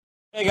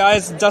Hey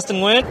guys, Dustin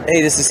Wynn.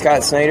 Hey, this is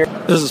Scott Snyder.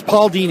 This is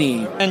Paul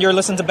Dini. And you're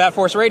listening to Bat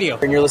Force Radio.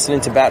 And you're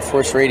listening to Bat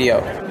Force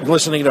Radio. You're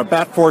listening to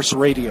Bat Force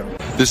Radio.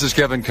 This is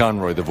Kevin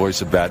Conroy, the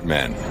voice of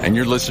Batman, and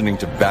you're listening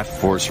to Bat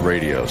Force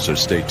Radio, so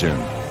stay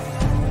tuned.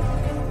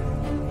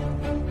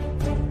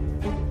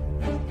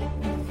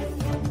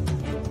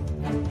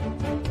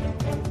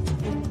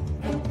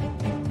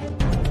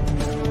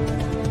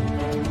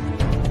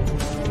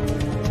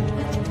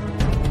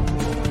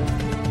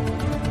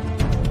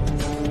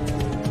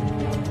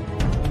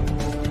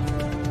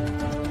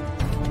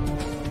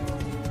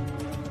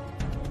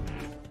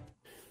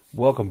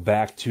 Welcome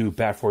back to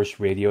Bat Force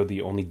Radio,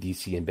 the only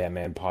DC and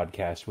Batman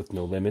podcast with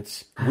no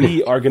limits.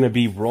 We are going to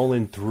be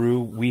rolling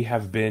through. We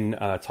have been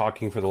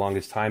talking for the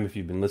longest time, if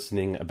you've been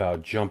listening,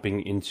 about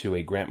jumping into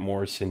a Grant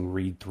Morrison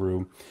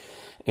read-through.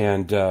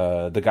 And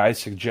the guys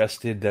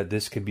suggested that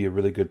this could be a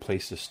really good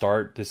place to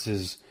start. This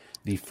is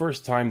the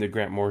first time that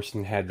Grant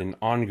Morrison had an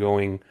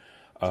ongoing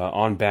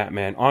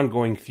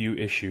few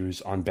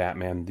issues on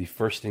Batman. The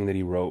first thing that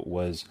he wrote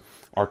was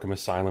Arkham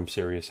Asylum,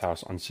 Serious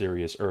House on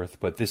Serious Earth,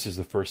 but this is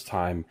the first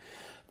time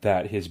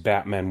that his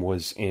Batman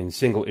was in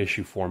single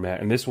issue format,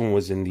 and this one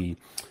was in the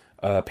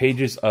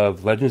pages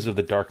of Legends of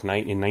the Dark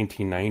Knight in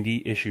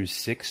 1990, issues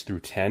 6 through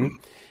 10,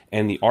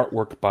 and the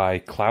artwork by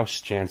Klaus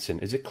Janson.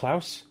 Is it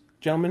Klaus,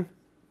 gentlemen?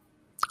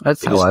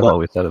 That's how I've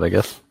always said it, I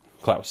guess.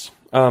 Klaus.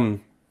 I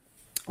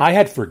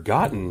had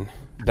forgotten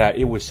that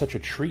it was such a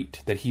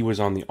treat that he was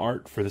on the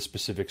art for the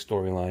specific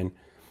storyline,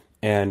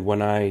 and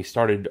when I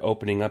started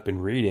opening up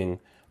and reading,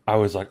 I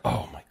was like,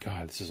 oh my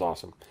god, this is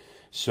awesome.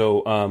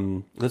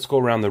 So let's go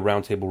around the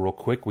round table real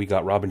quick. We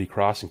got Robin D.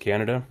 Cross in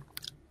Canada.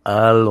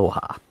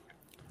 Aloha.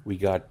 We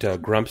got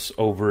Grumps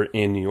over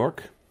in New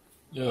York.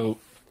 Yo.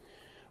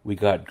 We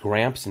got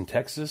Gramps in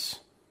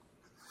Texas.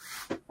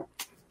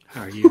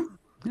 How are you?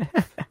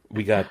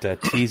 We got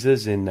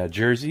Teasas in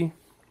Jersey.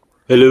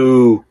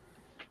 Hello.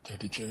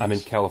 I'm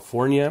in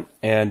California.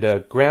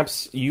 And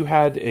Gramps, you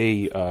had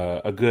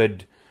a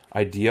good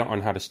idea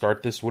on how to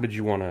start this. What did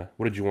you want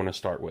to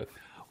start with?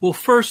 Well,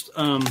 first,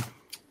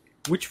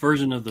 which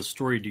version of the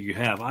story do you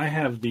have? I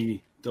have the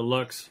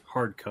deluxe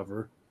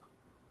hardcover.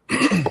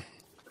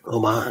 Oh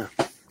my!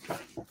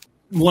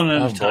 One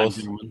at a time,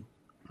 gentlemen.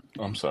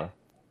 I'm sorry.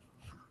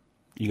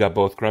 You got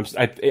both, Grumps.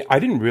 I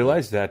didn't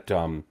realize that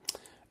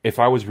if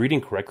I was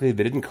reading correctly,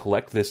 they didn't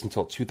collect this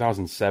until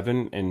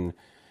 2007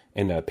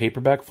 in a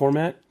paperback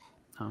format,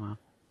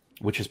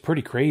 which is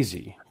pretty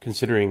crazy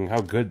considering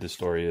how good the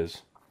story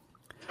is.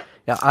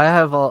 Yeah, I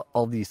have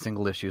all these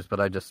single issues, but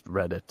I just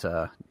read it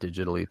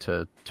digitally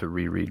to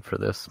reread for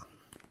this.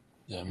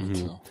 Yeah, me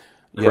too.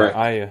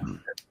 Yeah,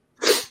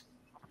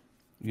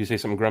 you say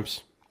something,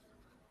 Grumps?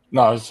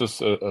 No, I was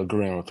just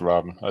agreeing with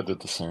Robin. I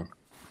did the same.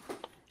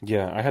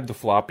 Yeah, I had the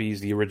floppies,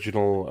 the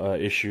original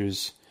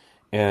issues,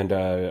 and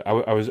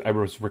I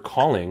was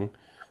recalling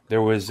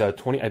there was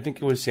 20. I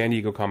think it was San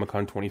Diego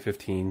Comic-Con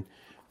 2015.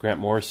 Grant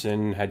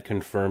Morrison had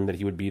confirmed that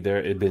he would be there.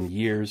 It had been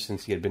years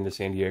since he had been to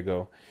San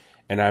Diego.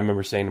 And I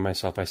remember saying to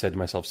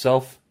myself,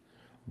 Self,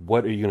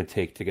 what are you going to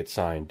take to get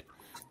signed?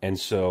 And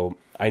so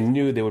I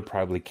knew they would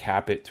probably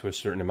cap it to a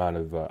certain amount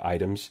of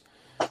items.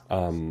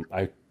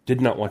 I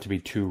did not want to be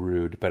too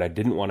rude, but I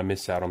didn't want to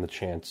miss out on the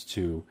chance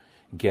to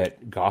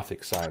get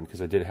Gothic signed,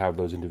 because I did have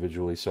those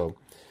individually. So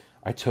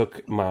I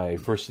took my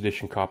first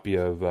edition copy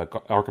of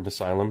Arkham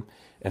Asylum,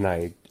 and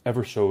I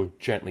ever so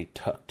gently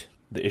tucked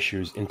the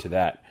issues into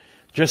that,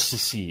 just to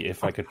see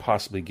if I could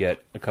possibly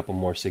get a couple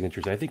more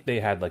signatures. I think they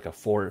had like a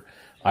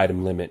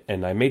 4-item limit,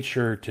 and I made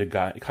sure to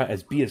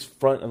be as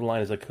front of the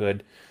line as I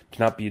could, to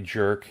not be a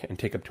jerk and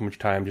take up too much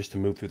time, just to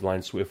move through the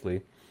line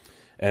swiftly.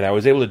 And I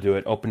was able to do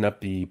it. Opened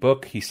up the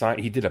book. He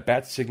did a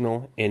bat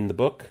signal in the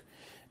book,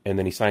 and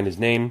then he signed his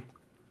name,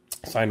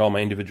 signed all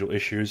my individual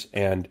issues,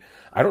 and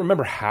I don't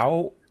remember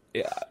how.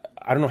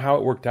 I don't know how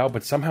it worked out,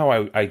 but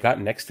somehow I got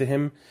next to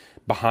him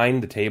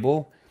behind the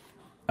table.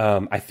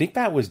 I think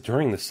that was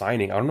during the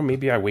signing. I don't know,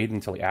 maybe I waited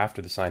until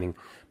after the signing,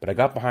 but I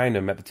got behind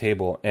him at the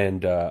table,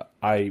 and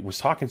I was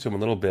talking to him a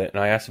little bit,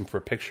 and I asked him for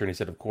a picture, and he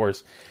said, of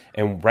course.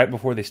 And right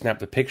before they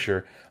snapped the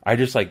picture, I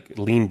just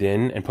leaned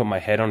in and put my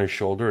head on his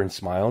shoulder and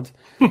smiled.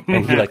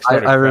 And he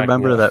started I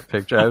remember that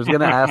picture. I was going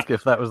to ask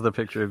if that was the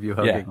picture of you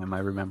hugging him. I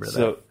remember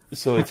that.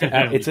 So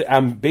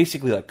I'm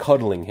basically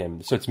cuddling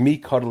him. So it's me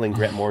cuddling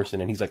Grant Morrison,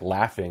 and he's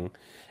laughing.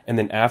 And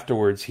then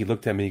afterwards, he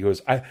looked at me. He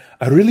goes, "I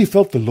really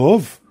felt the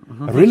love.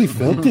 I really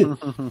felt it."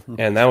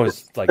 And that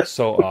was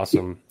so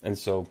awesome. And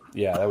so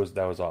yeah, that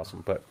was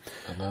awesome. But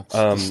and that's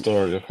the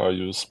story of how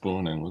you were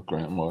spooning with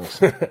Grant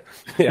Morrison.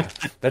 Yeah,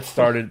 that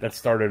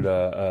started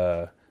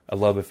a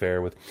love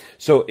affair with.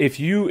 So if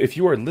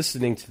you are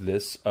listening to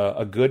this,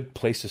 a good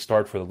place to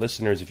start for the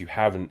listeners, if you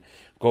haven't,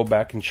 go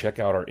back and check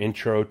out our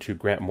intro to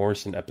Grant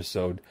Morrison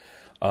episode,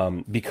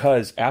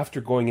 because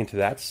after going into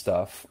that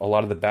stuff, a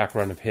lot of the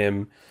background of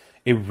him,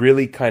 it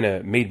really kind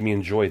of made me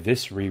enjoy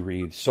this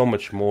reread so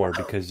much more,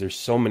 because there's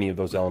so many of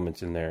those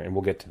elements in there, and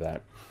we'll get to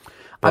that.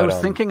 But, I was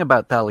thinking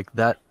about that,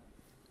 that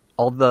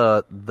all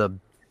the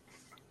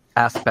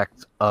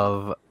aspects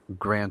of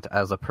Grant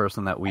as a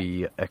person that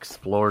we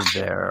explored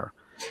there.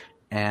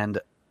 And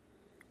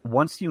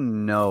once you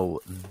know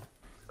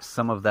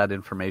some of that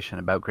information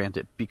about Grant,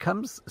 it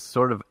becomes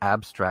sort of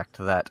abstract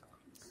that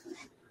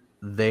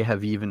they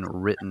have even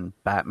written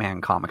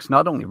Batman comics.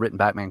 Not only written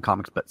Batman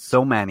comics, but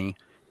so many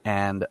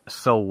and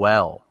so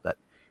well that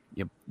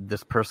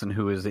this person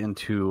who is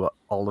into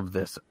all of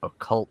this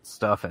occult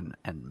stuff and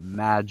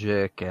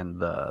magic and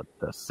the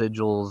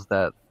sigils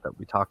that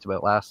we talked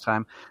about last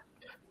time,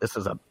 this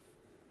is a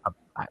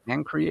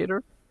Batman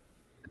creator.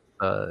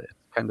 It's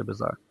kind of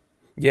bizarre.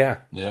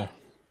 Yeah.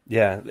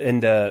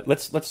 And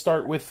let's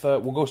start with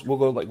we'll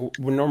go like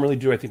we normally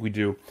do. I think we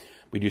do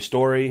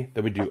story,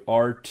 then we do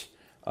art.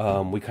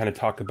 We kind of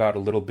talk about a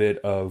little bit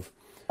of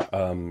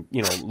a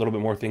little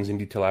bit more things in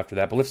detail after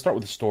that. But let's start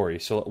with the story.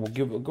 So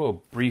we'll go a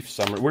brief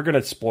summary. We're going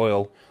to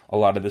spoil a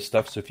lot of this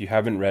stuff. So if you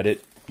haven't read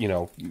it,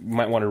 you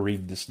might want to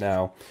read this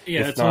now.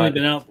 Yeah, it's only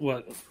been out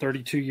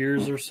 32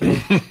 years or so.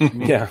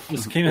 Yeah,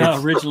 this came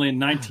out originally in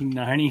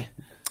 1990.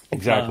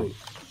 Exactly.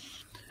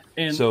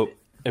 And so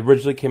it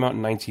originally came out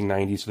in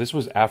 1990. So this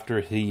was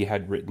after he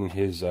had written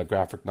his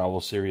graphic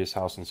novel Serious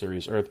House on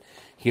Serious Earth.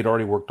 He had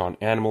already worked on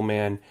Animal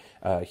Man.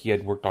 He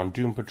had worked on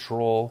Doom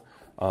Patrol.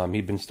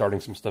 He'd been starting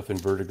some stuff in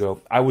Vertigo.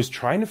 I was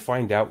trying to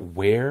find out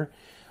where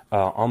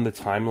on the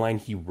timeline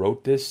he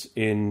wrote this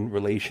in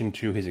relation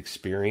to his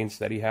experience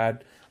that he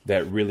had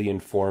that really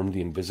informed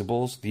The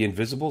Invisibles. The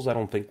Invisibles, I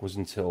don't think, was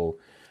until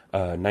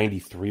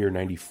 93 or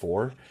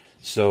 94.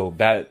 So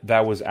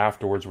that was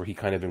afterwards where he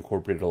kind of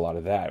incorporated a lot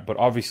of that. But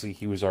obviously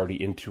he was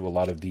already into a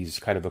lot of these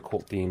kind of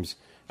occult themes,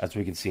 as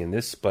we can see in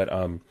this. But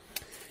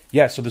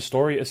so the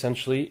story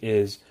essentially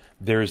is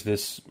there's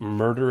this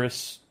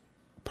murderous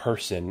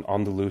person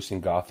on the loose in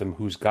Gotham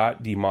who's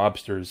got the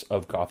mobsters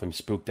of Gotham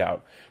spooked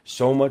out.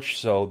 So much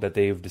so that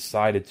they've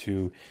decided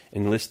to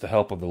enlist the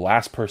help of the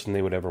last person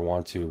they would ever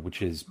want to,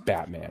 which is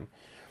Batman.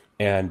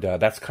 And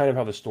that's kind of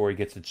how the story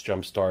gets its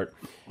jump start.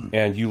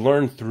 And you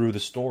learn through the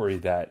story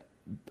that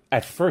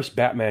at first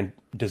Batman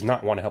does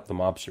not want to help the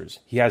mobsters.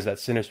 He has that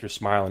sinister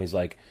smile and he's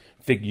like,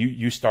 Fig,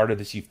 you started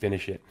this, you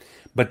finish it.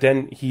 But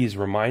then he is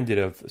reminded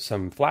of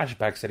some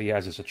flashbacks that he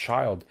has as a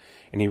child,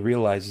 and he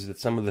realizes that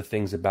some of the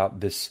things about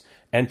this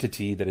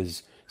entity that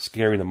is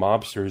scaring the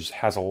mobsters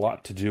has a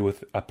lot to do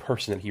with a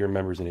person that he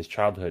remembers in his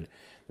childhood.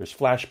 There's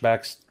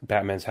flashbacks,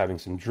 Batman's having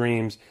some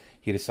dreams,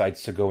 he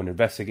decides to go and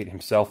investigate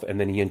himself, and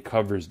then he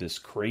uncovers this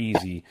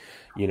crazy,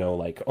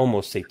 like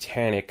almost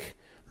satanic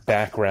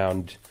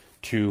background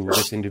to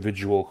this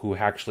individual who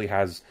actually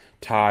has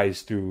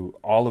ties through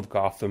all of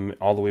Gotham,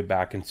 all the way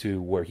back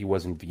into where he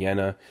was in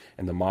Vienna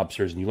and the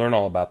mobsters, and you learn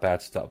all about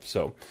that stuff.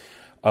 So,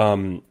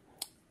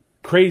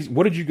 crazy.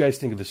 What did you guys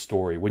think of the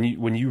story when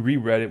you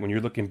reread it? When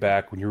you're looking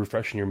back, when you're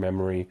refreshing your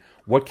memory,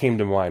 what came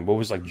to mind? What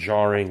was like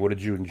jarring? What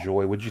did you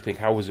enjoy? What did you think?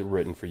 How was it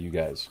written for you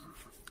guys?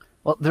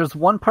 Well, there's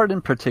one part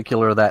in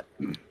particular that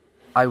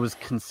I was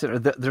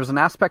there's an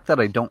aspect that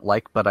I don't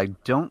like, but I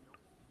don't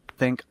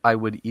think I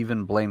would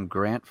even blame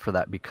Grant for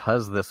that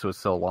because this was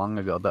so long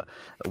ago.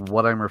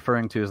 What I'm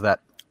referring to is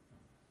that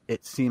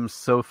it seems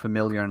so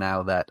familiar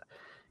now that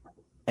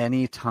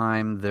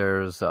anytime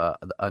there's a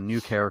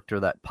new character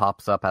that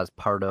pops up as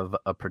part of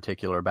a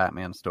particular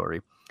Batman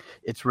story,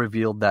 it's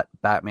revealed that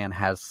Batman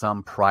has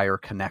some prior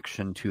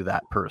connection to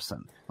that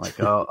person. Like,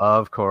 oh,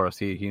 of course,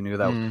 he knew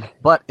that.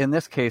 But in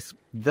this case,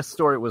 this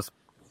story was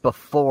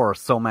before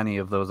so many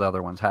of those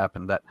other ones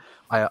happened that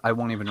I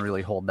won't even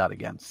really hold that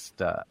against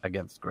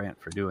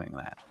Grant for doing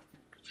that.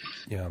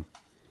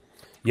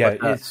 Yeah,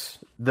 but,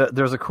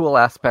 there's a cool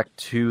aspect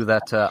too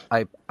that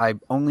I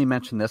only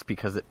mention this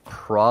because it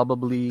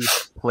probably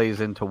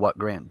plays into what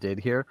Grant did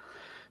here.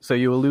 So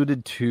you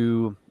alluded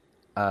to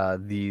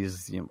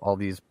these all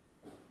these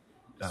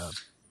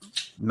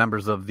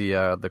members of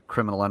the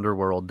criminal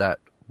underworld that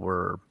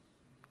were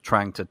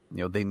trying to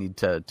they need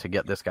to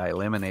get this guy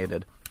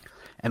eliminated.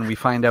 And we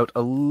find out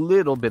a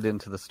little bit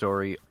into the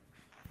story,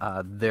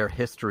 their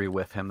history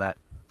with him, that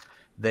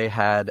they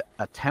had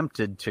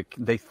attempted to,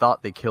 they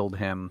thought they killed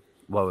him,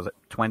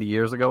 20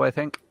 years ago, I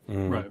think?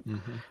 Right.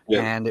 Mm-hmm.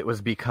 Yeah. And it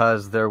was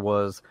because there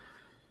was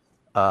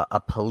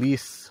a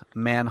police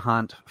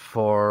manhunt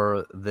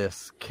for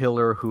this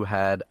killer who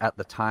had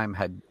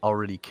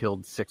already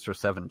killed 6 or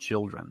 7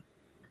 children.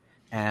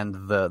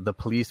 And the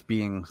police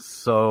being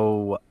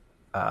so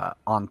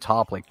on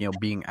top,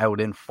 being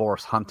out in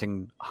force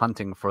hunting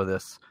for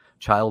this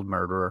child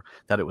murderer,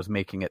 that it was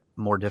making it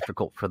more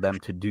difficult for them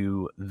to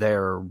do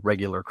their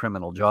regular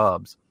criminal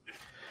jobs.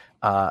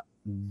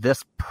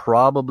 This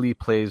probably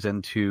plays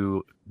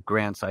into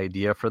Grant's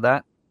idea for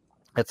that.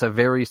 It's a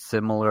very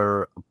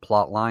similar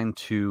plot line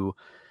to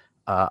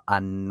a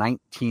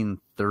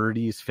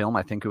 1930s film.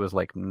 I think it was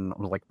like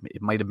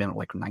it might have been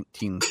like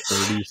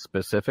 1930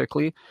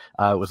 specifically.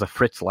 It was a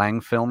Fritz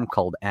Lang film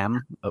called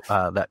M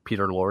that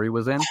Peter Lorre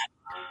was in,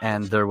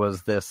 and there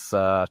was this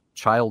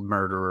child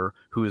murderer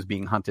who was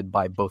being hunted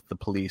by both the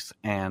police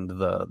and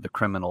the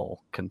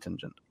criminal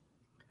contingent.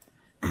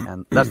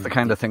 And that's the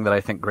kind of thing that I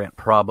think Grant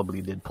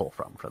probably did pull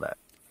from for that.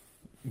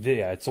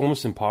 Yeah, it's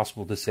almost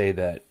impossible to say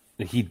that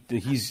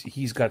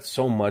he's got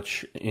so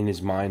much in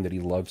his mind that he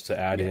loves to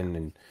add in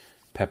and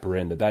pepper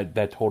in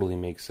that totally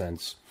makes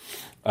sense.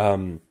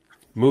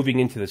 Moving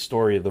into the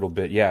story a little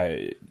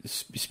bit,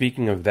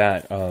 speaking of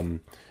that,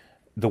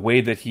 the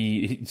way that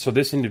so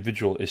this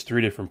individual is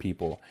three different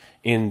people.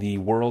 In the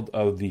world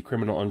of the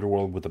criminal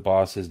underworld with the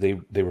bosses,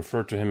 they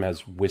refer to him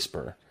as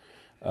Whisper.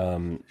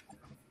 And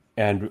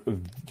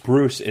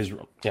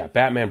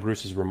Batman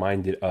Bruce is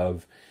reminded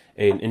of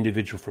an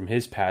individual from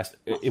his past.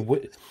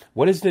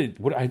 What is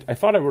I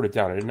thought I wrote it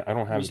down. I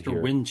don't have it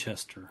here.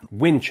 Winchester.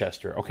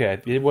 Winchester.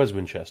 Okay, it was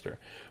Winchester.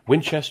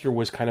 Winchester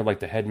was kind of like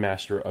the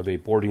headmaster of a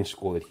boarding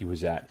school that he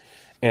was at.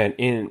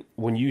 And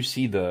when you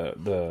see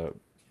the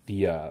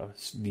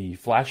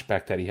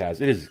flashback that he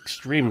has, it is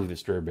extremely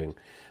disturbing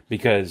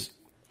because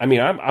I'm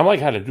like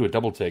had to do a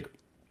double take,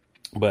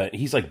 but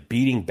he's like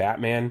beating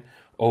Batman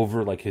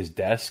over like his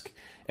desk,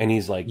 and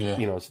he's like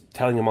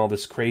telling him all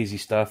this crazy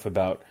stuff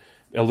about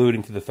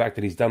alluding to the fact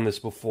that he's done this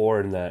before,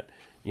 and that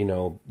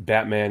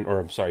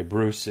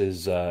Bruce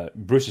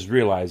is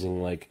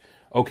realizing like,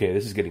 okay,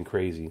 this is getting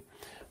crazy.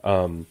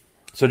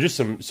 So just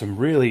some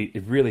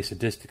really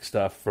sadistic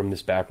stuff from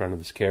this background of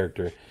this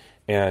character.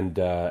 And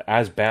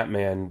as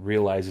Batman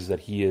realizes that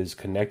he is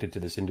connected to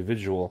this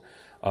individual,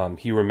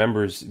 he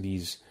remembers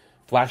these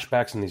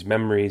flashbacks and these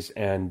memories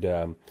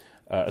and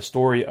a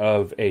story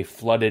of a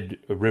flooded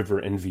river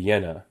in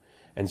Vienna.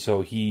 And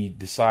so he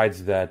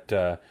decides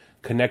that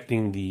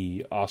connecting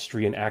the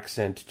Austrian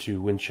accent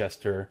to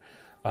Winchester,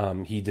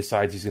 he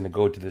decides he's going to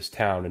go to this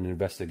town and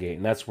investigate.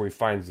 And that's where he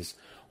finds this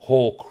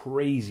whole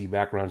crazy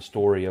background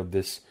story of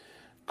this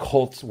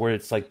cult where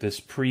it's like this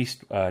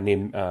priest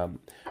named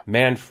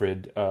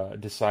Manfred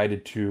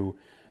decided to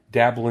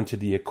dabble into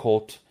the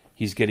occult.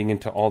 He's getting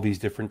into all these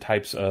different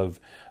types of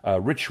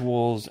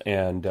rituals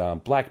and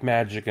black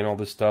magic and all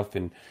this stuff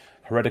and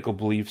heretical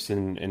beliefs,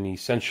 and he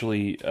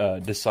essentially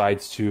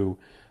decides to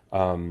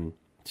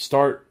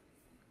start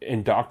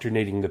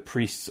indoctrinating the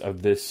priests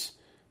of this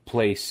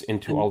place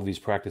into all of these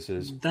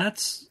practices.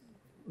 That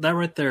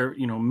right there,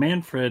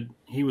 Manfred,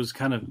 he was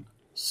kind of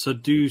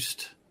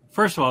seduced.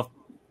 First of all,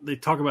 they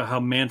talk about how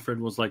Manfred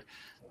was like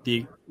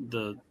the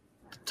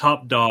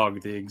top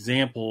dog, the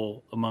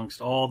example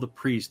amongst all the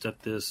priests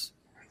at this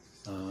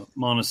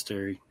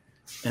monastery.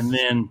 And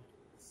then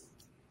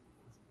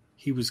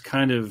he was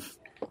kind of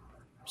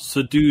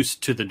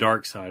seduced to the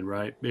dark side,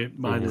 right?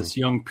 By this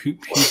young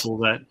people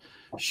that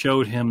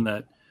showed him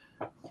that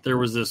there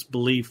was this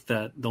belief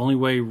that the only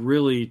way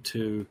really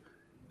to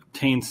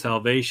obtain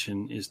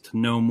salvation is to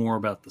know more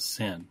about the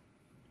sin.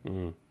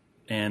 Mm-hmm.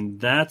 And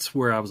that's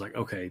where I was like,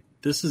 okay,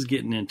 this is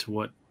getting into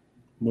what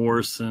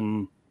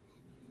Morrison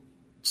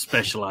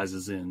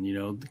specializes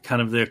in,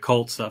 kind of the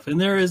occult stuff. And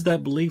there is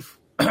that belief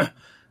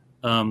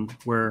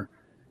where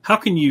how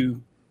can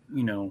you,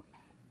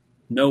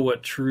 know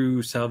what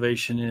true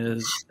salvation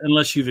is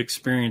unless you've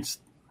experienced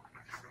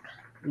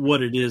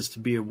what it is to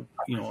be,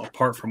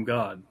 apart from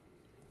God.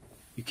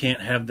 You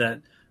can't have that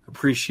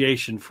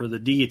appreciation for the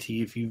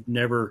deity if you've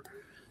never,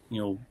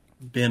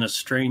 been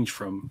estranged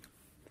from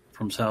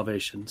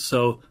salvation.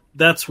 So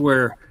that's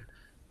where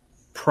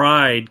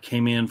pride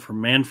came in from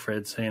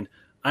Manfred, saying,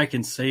 I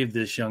can save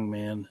this young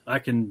man. I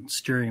can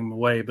steer him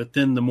away. But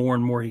then the more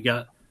and more he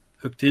got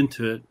hooked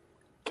into it,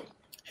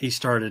 he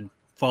started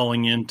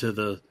falling into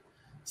the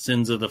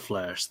sins of the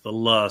flesh, the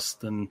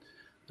lust, and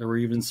there were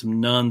even some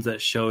nuns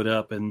that showed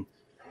up. And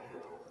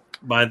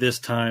by this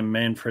time,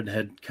 Manfred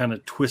had kind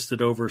of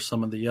twisted over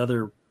some of the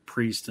other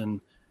priests,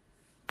 and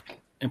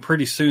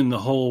pretty soon the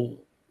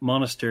whole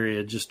monastery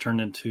had just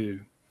turned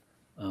into,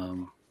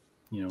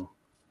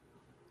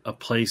 a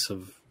place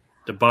of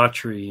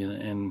debauchery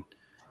and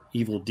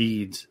evil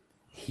deeds.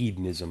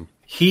 Hedonism,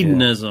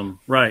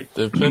 right.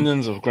 The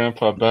opinions of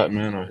Grandpa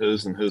Batman are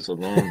his and his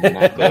alone,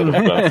 not that of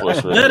Bat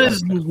Force Radio. That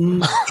is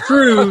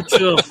true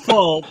to a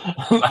fault.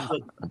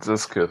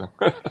 Just kidding.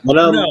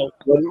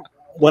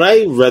 When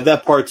I read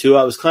that part too,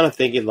 I was kind of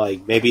thinking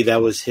like maybe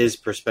that was his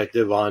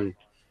perspective on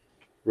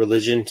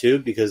religion too,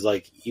 because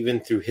like even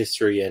through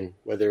history and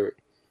whether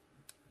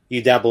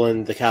you dabble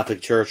in the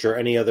Catholic Church or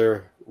any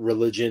other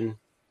religion,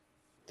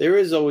 there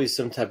is always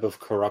some type of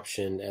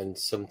corruption and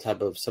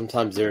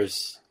sometimes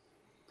there's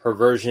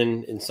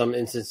perversion in some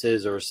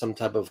instances or some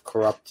type of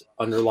corrupt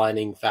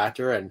underlining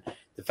factor. And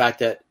the fact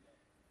that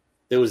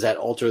there was that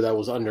altar that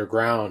was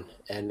underground,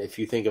 and if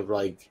you think of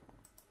like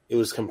it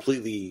was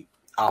completely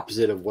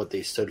opposite of what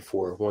they stood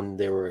for when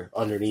they were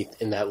underneath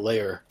in that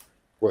layer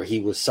where he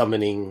was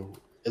summoning,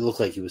 it looked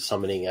like he was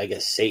summoning, I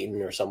guess,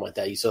 Satan or something like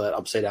that. You saw that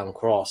upside down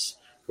cross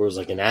where it was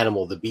like an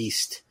animal, the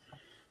beast.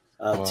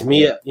 To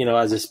me,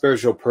 as a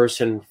spiritual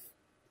person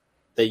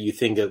that you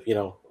think of,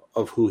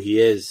 of who he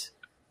is,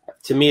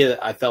 to me,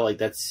 I felt like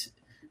that's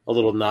a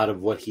little nod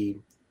of what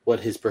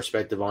his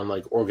perspective on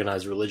like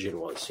organized religion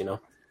was,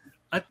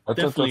 I thought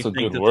that's a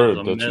good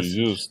word that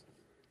you used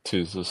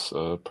to this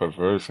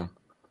perversion.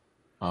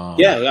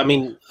 Yeah, I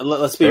mean,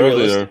 let's be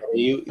realistic.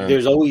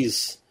 There's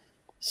always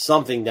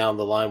something down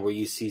the line where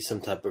you see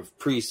some type of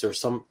priest or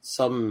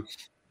some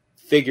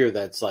figure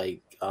that's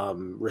like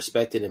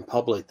respected in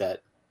public,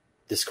 that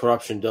this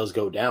corruption does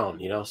go down,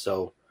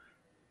 so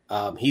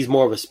he's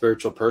more of a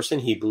spiritual person.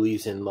 He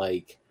believes in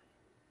like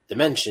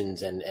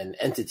dimensions and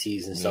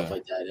entities and stuff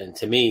like that. And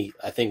to me,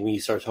 I think when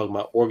you start talking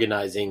about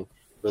organizing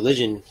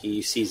religion,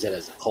 he sees it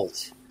as a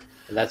cult.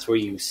 And that's where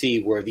you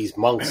see where these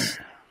monks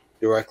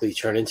directly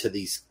turn into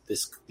these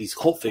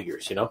cult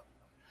figures,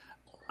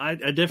 I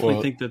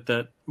definitely think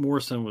that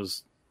Morrison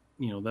was,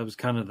 that was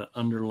kind of the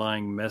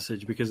underlying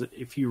message, because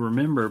if you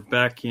remember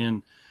back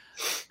in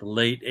the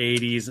late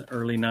 80s,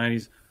 early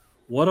 90s,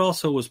 what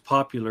also was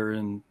popular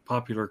in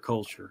popular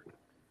culture?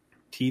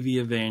 TV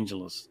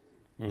evangelists.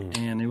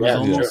 And it was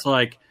almost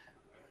like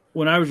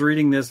when I was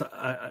reading this,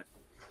 I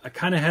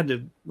kind of had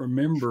to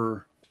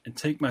remember and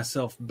take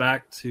myself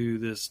back to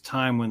this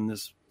time when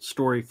this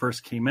story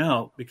first came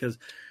out, because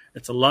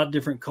it's a lot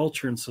different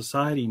culture and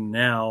society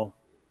now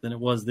than it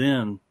was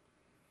then.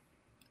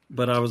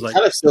 But I was like,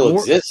 kind of still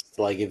exists.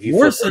 Like if you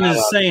Morrison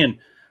is saying,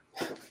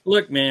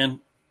 look, man,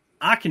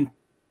 I can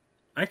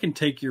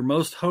take your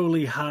most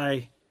holy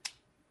high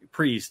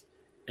priest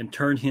and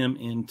turn him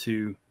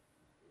into,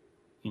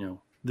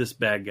 this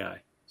bad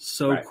guy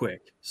so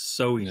quick,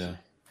 so easy. Yeah.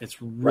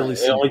 It's really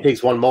it only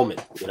takes one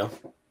moment,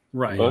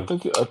 Right. But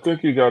I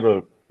think you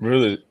gotta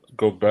really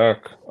go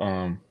back.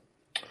 I'm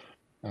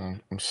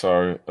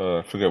sorry,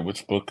 I forget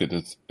which book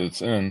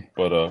it's in,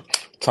 but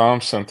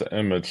Tom sent the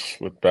image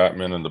with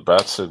Batman and the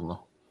bat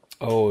signal.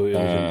 Oh, it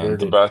was inverted.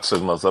 The bat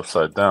signal is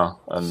upside down,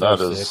 and so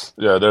that is sick.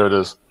 Yeah, there it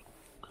is,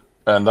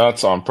 and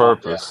that's on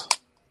purpose.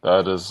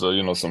 That is,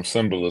 some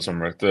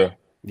symbolism right there.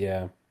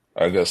 Yeah,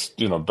 I guess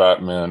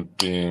Batman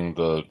being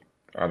the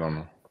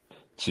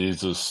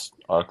Jesus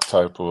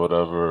archetype or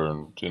whatever,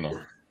 and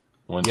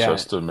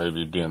Winchester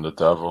maybe being the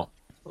devil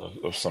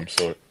of some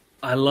sort.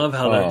 I love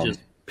how that just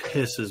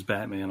pisses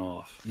Batman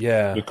off.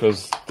 Yeah,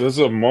 because there's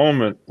a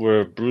moment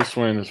where Bruce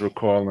Wayne is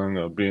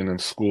recalling being in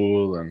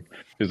school, and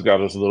he's got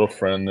his little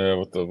friend there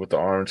with the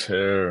orange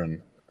hair,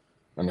 and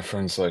the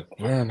friend's like,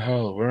 "We're in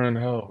hell, we're in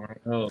hell, we're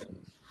in hell."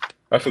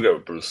 I forget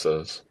what Bruce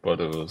says, but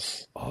it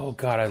was. Oh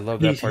God, I love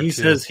that part. He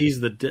says he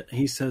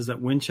says that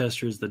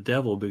Winchester is the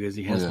devil because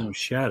he has no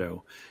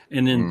shadow,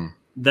 and then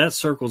that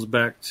circles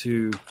back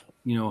to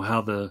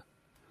how the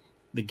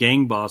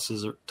gang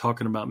bosses are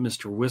talking about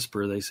Mr.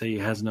 Whisper. They say he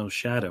has no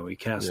shadow, he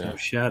casts no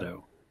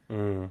shadow,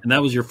 and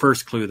that was your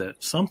first clue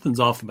that something's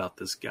off about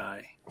this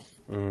guy.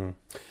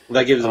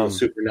 That gives him a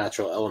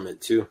supernatural element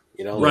too,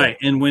 right?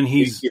 And when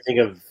you think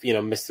of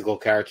mystical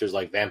characters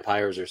like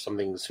vampires or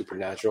something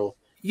supernatural.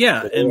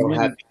 Yeah, and don't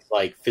have these,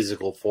 like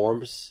physical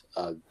forms.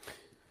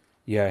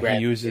 He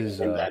uses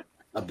that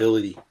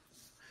ability,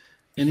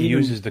 and he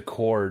uses the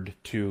cord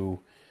to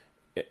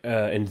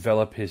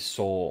envelop his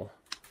soul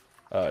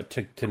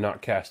to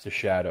not cast a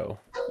shadow.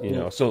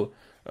 So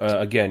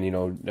again,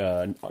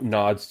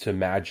 nods to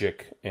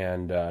magic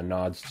and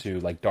nods to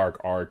like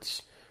dark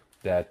arts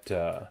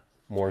that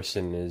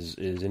Morrison is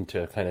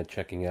into kind of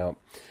checking out.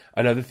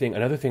 Another thing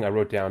I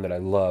wrote down that I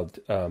loved.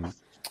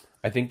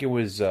 I think it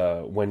was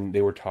when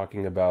they were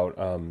talking about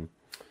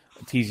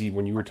TZ,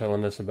 when you were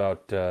telling us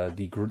about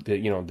the group that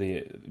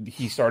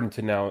he's starting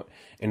to now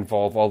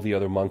involve all the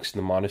other monks in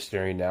the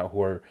monastery now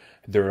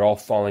they're all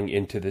falling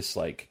into this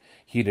like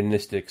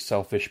hedonistic,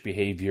 selfish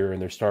behavior, and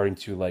they're starting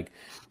to like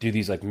do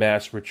these like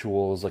mass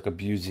rituals, like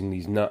abusing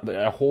these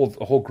a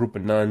whole group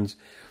of nuns.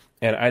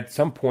 And at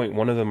some point,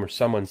 one of them or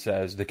someone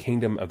says, "The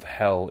kingdom of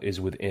hell is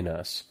within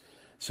us."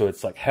 So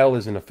it's like hell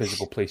isn't a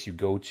physical place you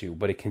go to,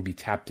 but it can be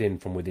tapped in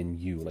from within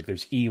you. Like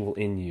there's evil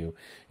in you.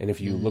 And if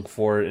you look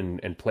for it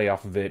and play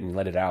off of it and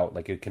let it out,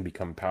 like it can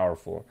become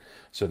powerful.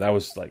 So that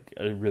was like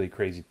a really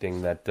crazy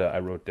thing that I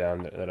wrote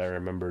down that I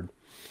remembered.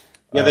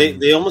 Yeah,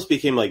 they almost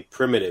became like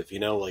primitive,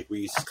 like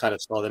we kind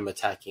of saw them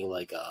attacking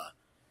like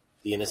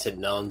the innocent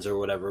nuns or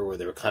whatever, where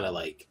they were kind of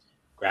like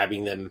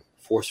grabbing them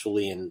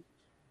forcefully and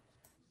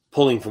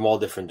pulling from all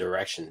different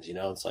directions.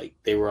 It's like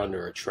they were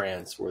under a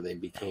trance where they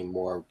became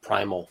more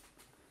primal.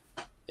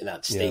 In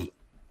that state,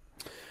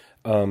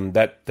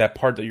 that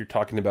part that you're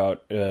talking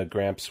about,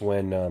 Gramps,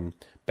 when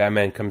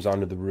Batman comes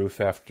onto the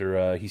roof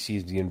after he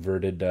sees the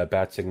inverted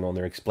bat signal, and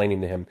they're explaining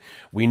to him,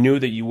 "We knew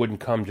that you wouldn't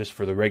come just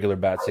for the regular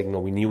bat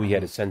signal. We knew we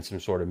had to send some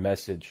sort of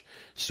message,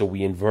 so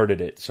we inverted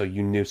it. So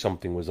you knew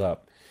something was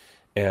up."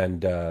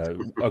 And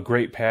a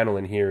great panel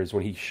in here is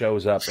when he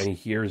shows up and he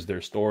hears their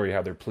story,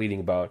 how they're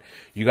pleading about,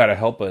 "You got to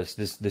help us.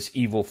 This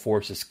evil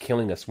force is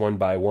killing us one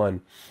by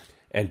one,"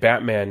 and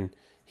Batman.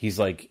 He's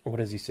like, what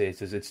does he say? He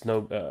says, "It's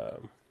no,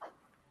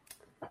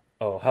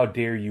 how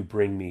dare you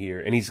bring me here?"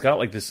 And he's got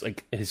like this,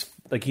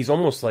 he's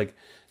almost like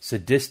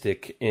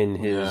sadistic in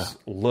his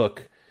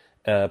look,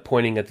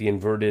 pointing at the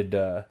inverted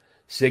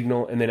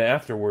signal. And then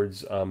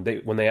afterwards,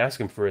 when they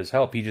ask him for his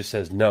help, he just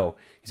says no.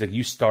 He's like,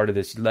 "You started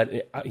this.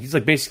 He's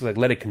like basically like,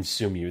 let it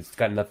consume you. It's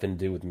got nothing to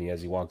do with me."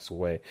 As he walks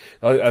away,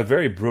 a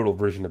very brutal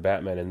version of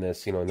Batman in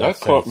this. In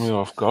that caught me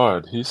off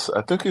guard.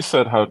 I think he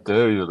said, "How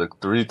dare you?" like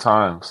 3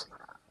 times.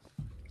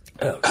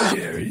 How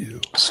dare you?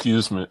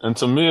 Excuse me. And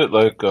to me, it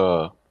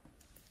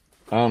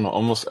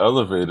almost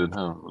elevated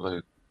him.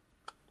 Like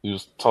he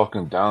was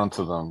talking down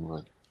to them.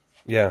 Like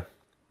Yeah.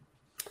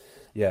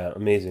 Yeah,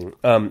 amazing.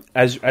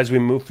 As we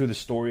move through the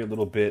story a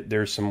little bit,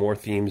 there's some more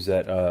themes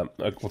that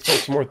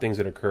some more things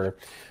that occur.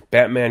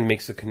 Batman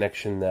makes the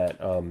connection that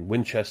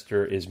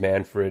Winchester is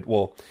Manfred.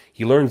 Well,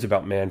 he learns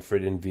about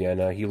Manfred in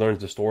Vienna. He learns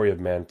the story of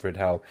Manfred,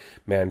 how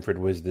Manfred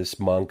was this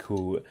monk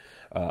who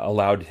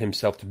allowed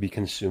himself to be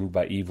consumed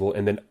by evil,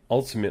 and then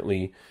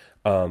ultimately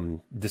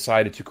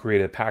decided to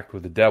create a pact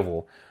with the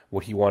devil.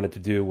 What he wanted to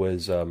do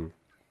was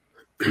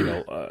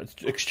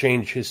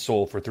exchange his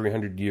soul for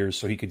 300 years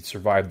so he could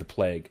survive the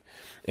plague.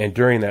 And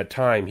during that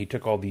time, he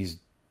took all these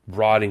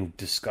rotting,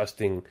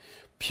 disgusting,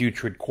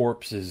 putrid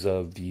corpses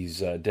of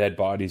these dead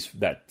bodies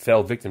that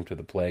fell victim to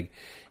the plague,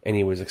 and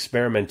he was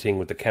experimenting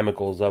with the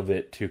chemicals of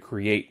it to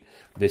create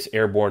this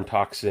airborne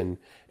toxin.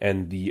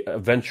 And the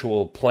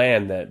eventual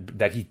plan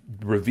that he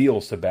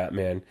reveals to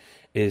Batman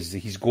is that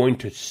he's going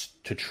to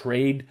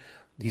trade,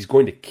 he's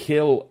going to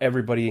kill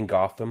everybody in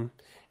Gotham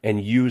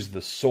and use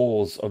the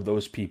souls of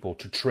those people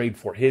to trade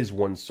for his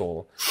one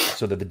soul,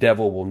 so that the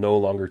devil will no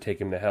longer take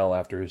him to hell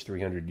after his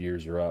 300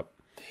 years are up.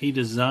 He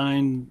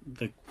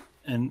designed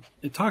and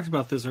it talks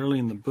about this early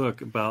in the book,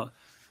 about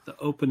the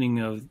opening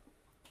of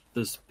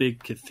this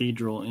big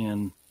cathedral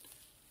in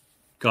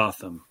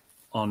Gotham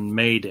on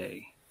May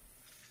Day.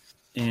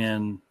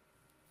 And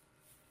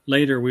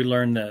later we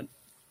learn that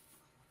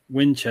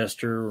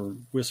Winchester or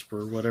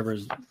Whisper, whatever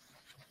you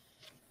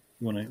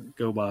want to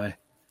go by,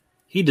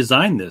 he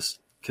designed this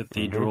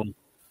cathedral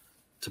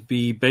to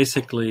be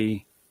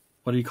basically,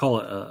 what do you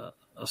call it,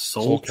 a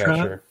soul trap?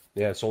 Catcher.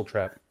 Yeah, soul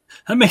trap.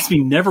 That makes me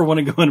never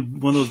want to go into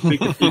one of those big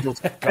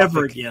cathedrals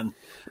ever again.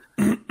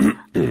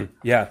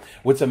 Yeah.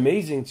 What's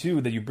amazing, too,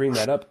 that you bring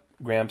that up,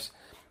 Gramps,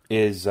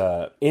 is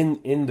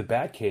in the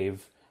Batcave,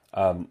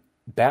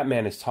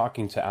 Batman is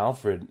talking to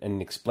Alfred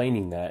and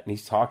explaining that, and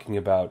he's talking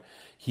about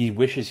he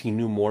wishes he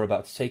knew more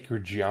about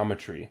sacred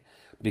geometry,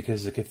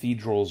 because the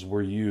cathedrals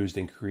were used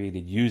and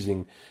created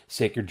using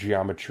sacred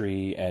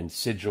geometry and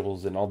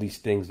sigils and all these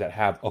things that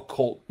have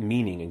occult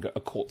meaning and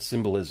occult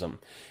symbolism.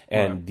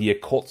 And the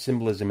occult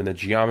symbolism and the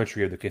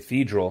geometry of the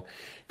cathedral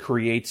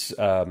creates,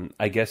 I'm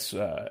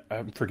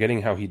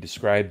forgetting how he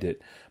described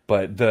it,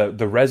 but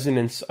the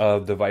resonance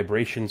of the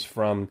vibrations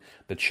from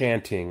the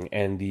chanting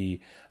and the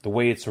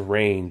way it's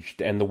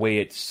arranged and the way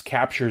it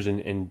captures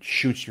and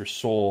shoots your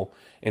soul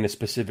in a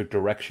specific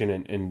direction,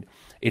 and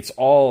it's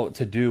all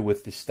to do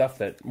with the stuff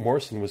that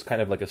Morrison was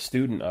kind of like a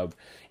student of,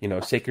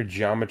 sacred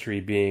geometry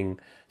being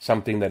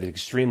something that is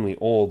extremely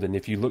old. And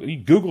if you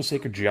Google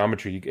sacred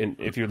geometry, and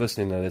if you're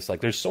listening to this,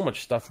 there's so much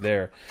stuff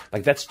there.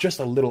 That's just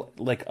a little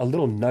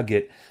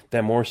nugget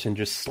that Morrison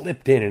just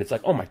slipped in, and it's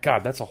like, oh my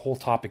God, that's a whole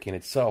topic in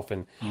itself.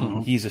 And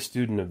he's a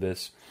student of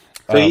this.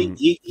 So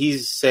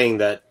he's saying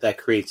that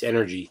creates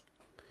energy,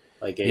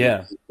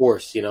 a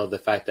force.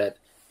 The fact that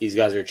these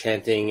guys are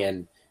chanting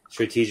and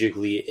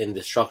strategically in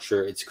the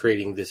structure, it's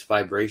creating this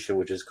vibration,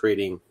 which is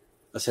creating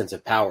a sense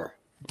of power.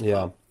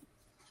 Yeah.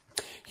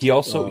 He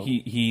also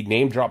he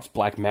name drops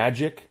black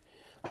magic.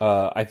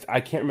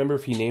 I can't remember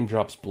if he name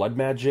drops blood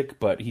magic,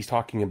 but he's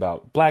talking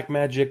about black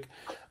magic.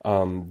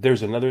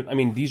 There's another. I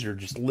mean, these are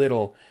just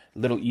little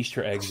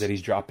Easter eggs that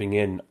he's dropping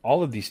in.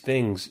 All of these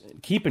things.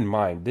 Keep in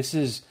mind, this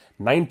is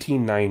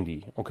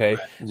 1990. Okay,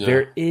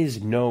 There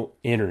is no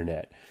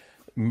internet.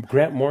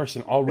 Grant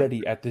Morrison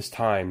already at this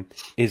time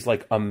is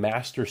a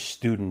master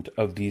student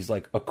of these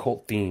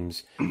occult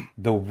themes.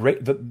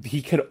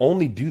 He could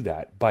only do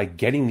that by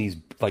getting these,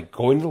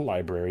 going to the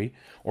library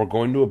or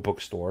going to a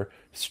bookstore,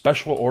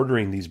 special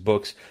ordering these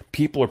books.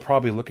 People are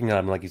probably looking at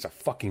him like he's a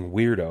fucking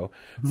weirdo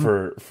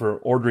for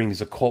ordering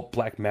these occult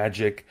black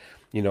magic,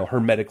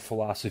 hermetic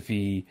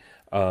philosophy,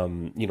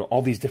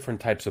 all these different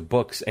types of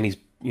books. And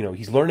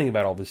he's learning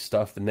about all this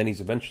stuff, and then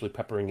he's eventually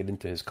peppering it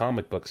into his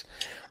comic books.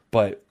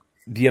 But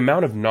the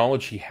amount of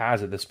knowledge he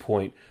has at this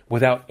point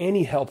without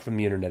any help from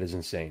the internet is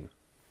insane.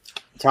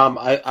 Tom,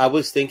 I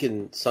was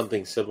thinking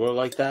something similar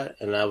like that,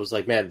 and I was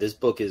like, man, this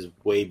book is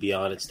way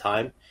beyond its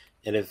time.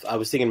 And if I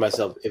was thinking to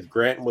myself, if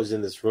Grant was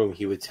in this room,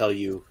 he would tell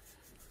you,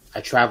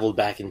 I traveled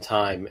back in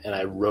time and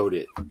I wrote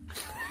it.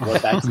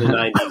 Went back to the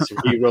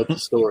 90s, rewrote the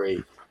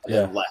story, and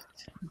then left.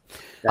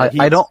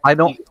 I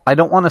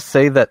don't want to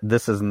say that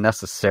this is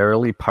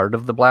necessarily part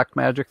of the black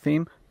magic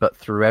theme, but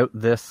throughout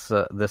this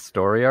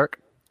story arc,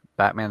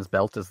 Batman's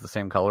belt is the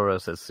same color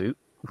as his suit.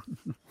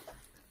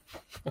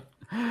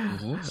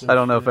 I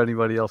don't know if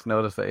anybody else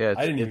noticed that. Yeah,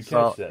 I didn't even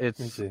catch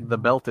that. The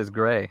belt is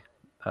gray.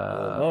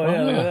 Look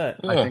at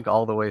that. I think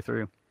all the way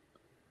through.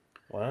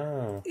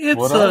 Wow.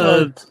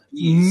 It's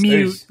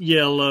mute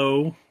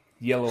yellow.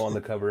 Yellow on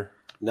the cover.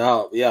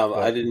 No,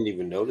 I didn't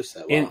even notice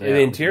that. In the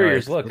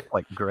interiors, right. look. It's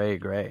like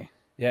gray.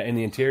 Yeah, in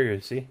the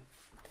interiors, see?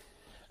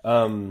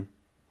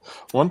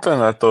 One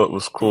thing I thought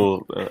was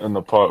cool in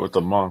the part with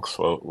the monks,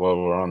 while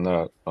we're on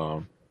that,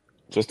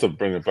 just to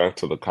bring it back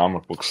to the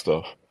comic book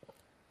stuff,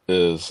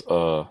 is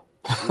the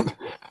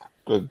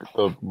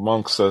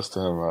monk says to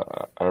him,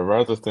 I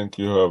rather think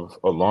you have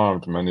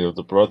alarmed many of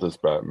the brothers,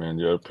 Batman.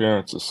 Your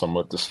appearance is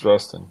somewhat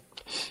distressing.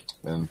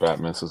 And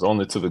Batman says,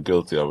 only to the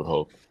guilty, I would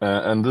hope.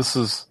 And this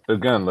is,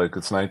 again,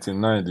 it's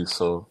 1990,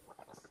 so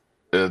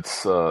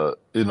it's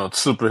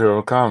it's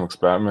superhero comics.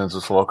 Batman's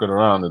just walking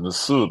around in a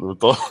suit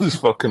with all these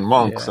fucking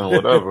monks and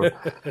whatever.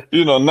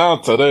 Now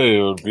today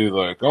it would be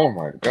like, oh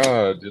my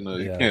God,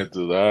 you can't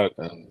do that,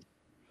 and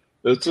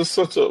it's just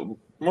such a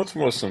much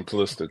more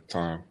simplistic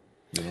time.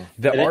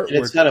 The artwork. And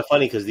it's kind of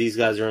funny because these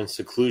guys are in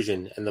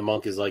seclusion, and the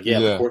monk is like, "Yeah,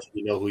 of course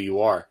we know who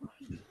you are."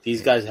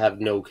 These guys have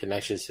no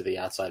connections to the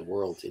outside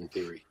world, in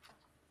theory.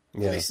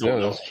 Yeah, that's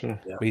true.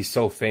 Yeah. But he's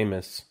so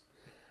famous.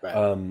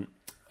 Right.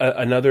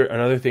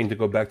 Another thing to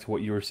go back to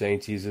what you were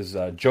saying, Tease, is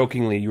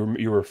jokingly you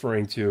were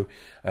referring to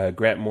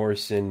Grant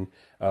Morrison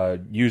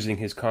using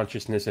his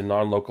consciousness and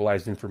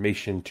non-localized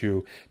information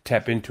to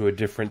tap into a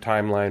different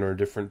timeline or a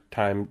different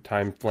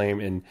time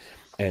frame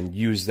and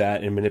use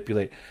that and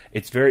manipulate.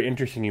 It's very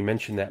interesting you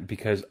mentioned that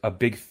because a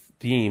big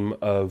theme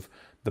of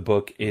the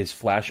book is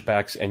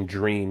flashbacks and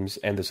dreams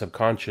and the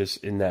subconscious,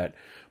 in that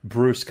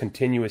Bruce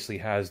continuously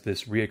has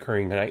this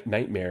reoccurring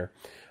nightmare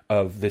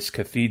of this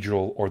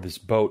cathedral or this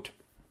boat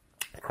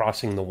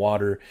crossing the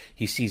water.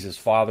 He sees his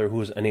father,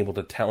 who is unable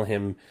to tell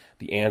him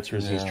the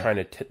answers. He's trying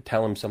to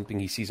tell him something.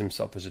 He sees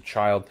himself as a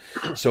child.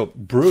 So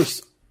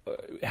Bruce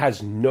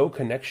has no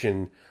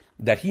connection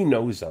that he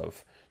knows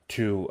of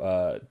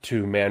to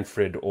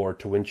Manfred or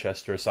to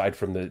Winchester, aside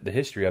from the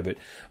history of it.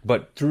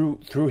 But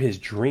through his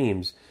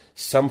dreams,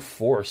 some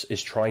force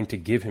is trying to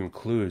give him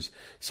clues.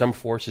 Some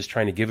force is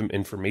trying to give him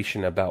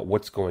information about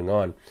what's going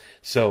on.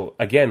 So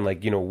again,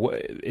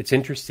 it's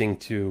interesting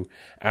to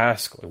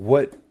ask,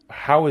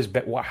 how is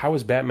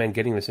Batman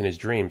getting this in his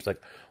dreams?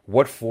 Like,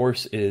 what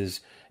force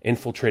is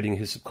infiltrating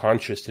his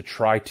subconscious to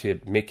try to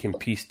make him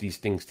piece these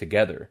things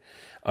together?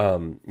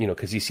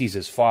 Because he sees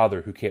his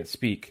father who can't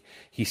speak.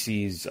 He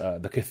sees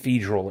the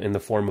cathedral in the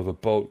form of a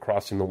boat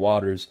crossing the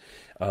waters.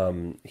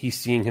 He's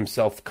seeing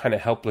himself kind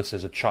of helpless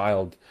as a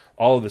child.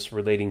 All of this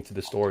relating to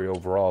the story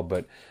overall,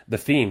 but the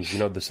themes,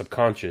 the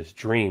subconscious,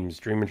 dreams,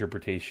 dream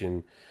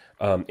interpretation,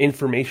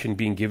 information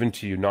being given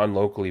to you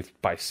non-locally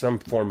by some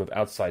form of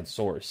outside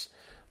source.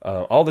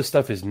 All this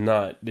stuff is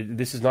not.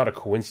 This is not a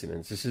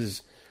coincidence. This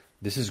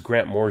is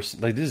Grant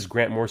Morrison. This is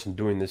Grant Morrison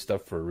doing this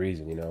stuff for a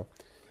reason.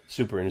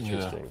 Super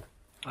interesting. Yeah.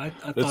 I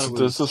thought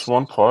There's this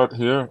one part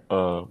here.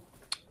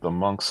 The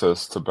monk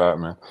says to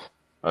Batman,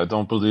 "I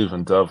don't believe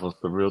in devils.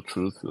 The real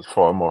truth is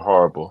far more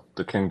horrible.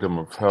 The kingdom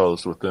of hell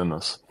is within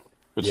us,"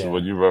 which is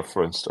what you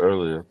referenced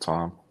earlier,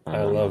 Tom. And,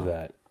 I love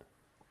that.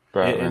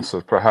 Batman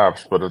says,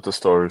 "Perhaps, but if the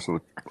story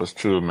was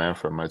true,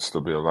 Manfred might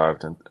still be alive."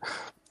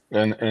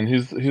 And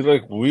he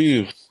like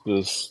weaves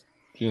this,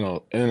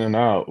 in and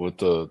out with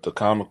the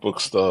comic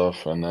book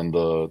stuff and then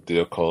the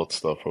occult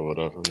stuff or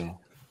whatever.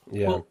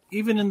 Yeah. Well,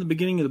 even in the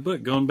beginning of the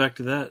book, going back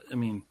to that, I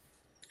mean,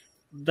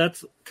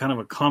 that's kind of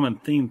a common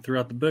theme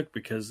throughout the book,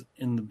 because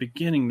in the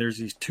beginning there's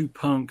these two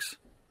punks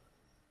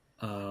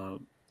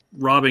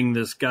robbing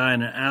this guy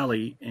in an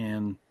alley,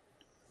 and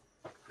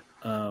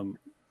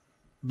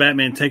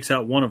Batman takes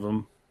out one of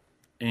them,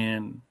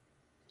 and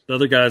the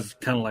other guy's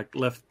kind of like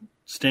left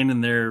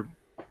standing there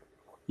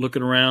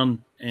looking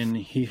around, and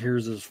he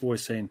hears this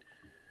voice saying,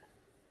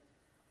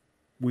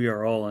 "We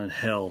are all in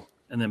hell."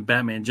 And then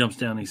Batman jumps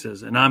down and he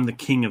says, "And I'm the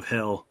king of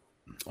hell."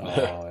 Oh,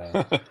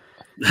 yeah.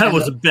 That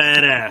was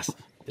badass.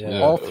 Yeah.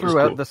 All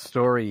throughout the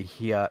story,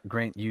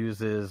 Grant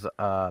uses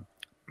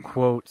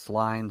quotes,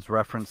 lines,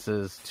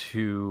 references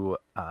to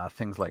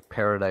things like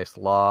Paradise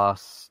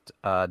Lost,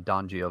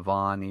 Don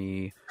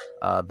Giovanni,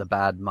 The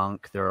Bad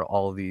Monk. There are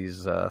all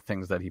these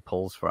things that he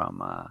pulls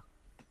from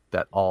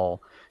that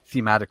all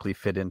thematically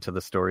fit into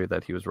the story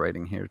that he was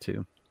writing here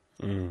too.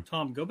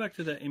 Tom, go back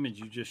to that image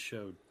you just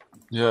showed.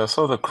 Yeah, I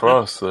saw the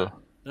cross there.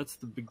 That's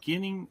the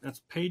beginning.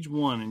 That's page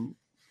 1, and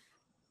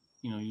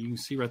you can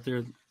see right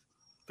there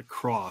the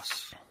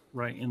cross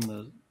right in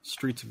the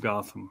streets of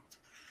Gotham.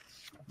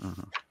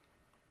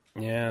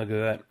 Yeah, look at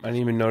that. I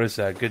didn't even notice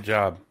that. Good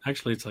job.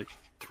 Actually, it's like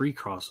 3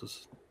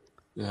 crosses.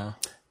 Yeah.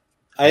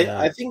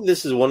 I think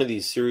this is one of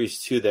these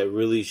series too that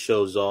really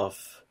shows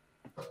off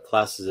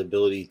Klaus's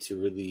ability to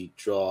really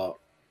draw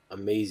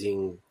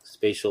amazing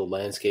spatial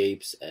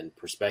landscapes and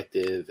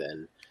perspective.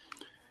 And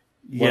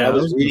when I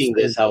was reading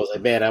this, I was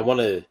like, man, I want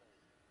to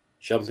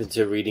jump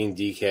into reading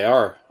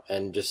DKR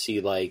and just see,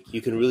 like,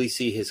 you can really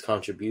see his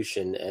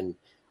contribution and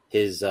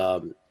his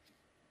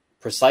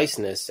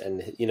preciseness,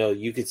 and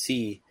you could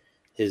see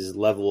his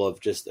level of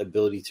just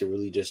ability to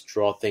really just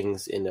draw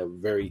things in a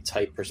very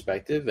tight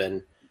perspective.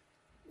 And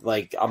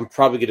like, I'm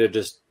probably gonna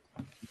just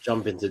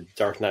jump into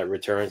Dark Knight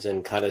Returns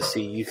and kind of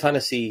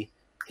see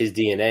his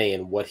DNA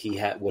and what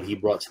he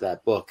brought to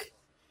that book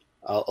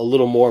a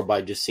little more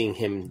by just seeing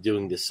him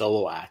doing the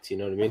solo act. You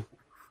know what I mean?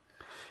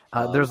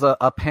 There's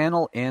a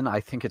panel in,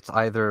 I think it's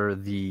either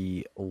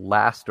the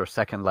last or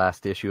second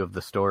last issue of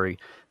the story,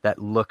 that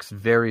looks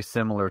very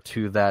similar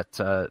to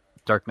that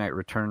Dark Knight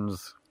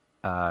Returns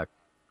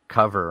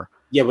cover.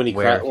 Yeah, when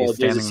he's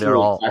standing there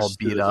all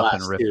beat up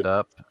and ripped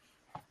up.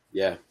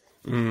 Yeah.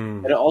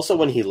 And also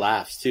when he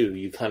laughs too,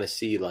 you kind of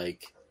see,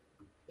 like,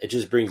 it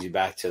just brings you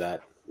back to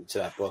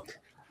that book.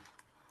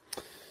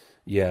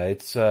 Yeah,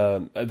 it's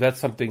that's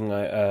something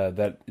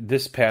that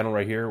this panel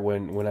right here.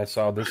 When I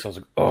saw this, I was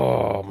like,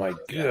 "Oh my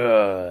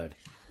god,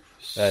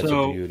 that's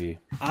a beauty."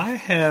 I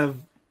have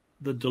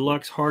the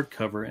deluxe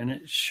hardcover, and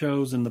it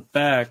shows in the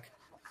back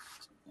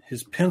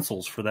his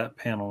pencils for that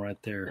panel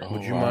right there.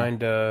 Would you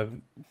mind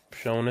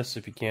showing us,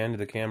 if you can, to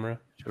the camera?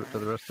 Show it to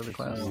the rest of the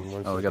class.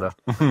 Oh, we gotta.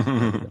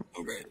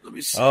 Okay, let me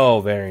see.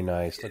 Oh, very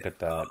nice. Look at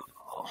that.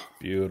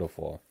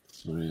 Beautiful.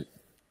 Sweet.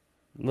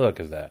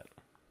 Look at that.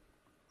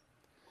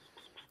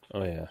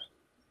 Oh yeah,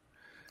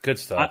 good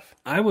stuff.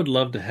 I would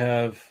love to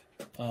have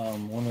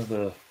one of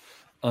the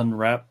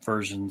unwrapped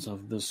versions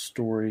of this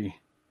story,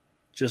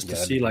 just to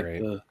see like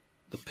the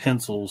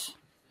pencils,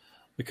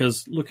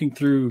 because looking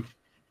through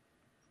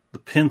the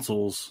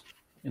pencils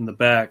in the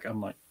back,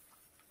 I'm like,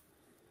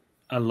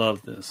 I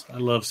love this. I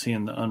love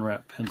seeing the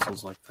unwrapped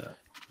pencils like that.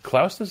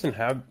 Klaus doesn't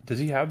have. Does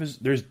he have his?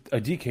 There's a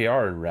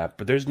DKR unwrapped,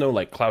 but there's no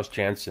like Klaus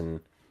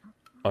Janson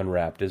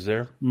unwrapped, is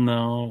there? No,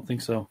 I don't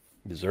think so.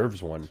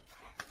 Deserves one.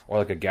 Or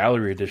like a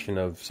gallery edition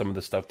of some of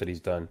the stuff that he's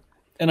done.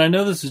 And I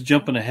know this is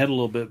jumping ahead a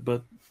little bit,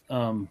 but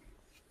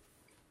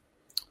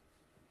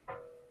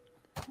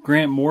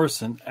Grant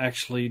Morrison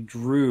actually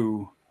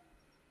drew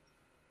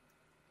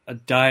a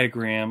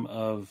diagram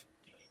of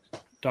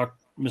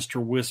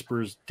Mr.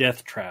 Whisper's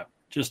death trap,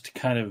 just to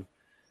kind of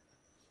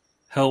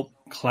help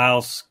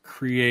Klaus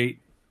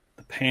create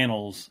the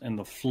panels and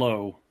the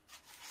flow.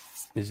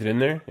 Is it in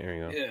there? There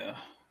you go. Yeah.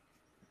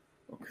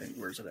 Okay,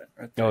 where's it at?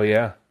 Right there. Oh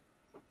yeah.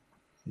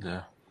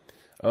 Yeah.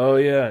 Oh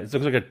yeah. It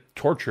looks like a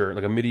torture,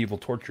 like a medieval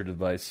torture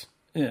device.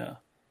 Yeah.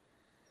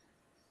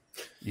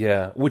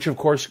 Yeah, which of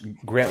course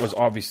Grant was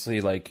obviously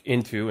like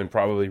into and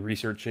probably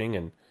researching,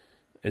 and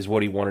is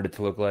what he wanted it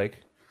to look like.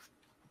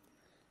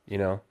 You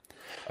know,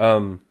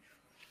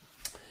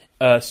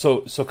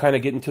 so kind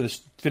of getting to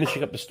this,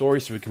 finishing up the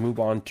story, so we can move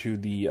on to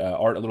the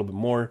art a little bit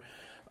more.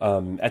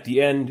 At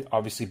the end,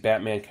 obviously,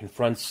 Batman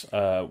confronts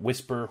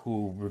Whisper,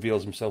 who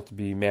reveals himself to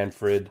be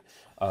Manfred,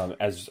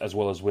 as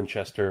well as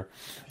Winchester,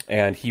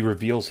 and he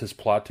reveals his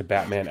plot to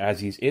Batman as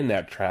he's in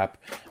that trap.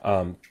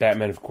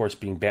 Batman, of course,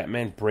 being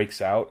Batman,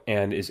 breaks out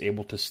and is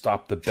able to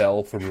stop the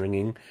bell from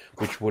ringing,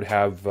 which would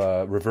have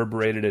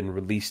reverberated and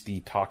released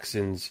the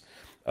toxins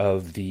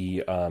of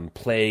the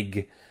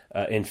plague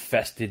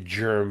infested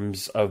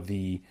germs of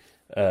the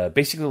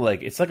basically,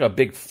 like, it's like a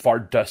big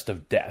fart dust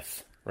of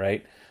death,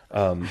 right?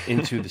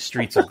 Into the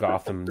streets of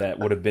Gotham that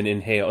would have been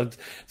inhaled.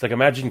 It's like,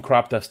 imagine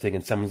crop dusting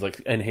and someone's like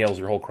inhales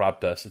your whole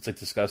crop dust. It's like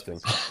disgusting.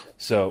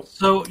 So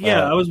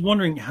yeah, I was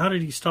wondering, how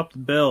did he stop the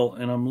bell?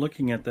 And I'm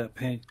looking at that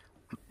page.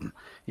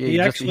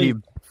 Yeah, he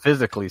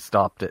physically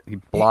stopped it. He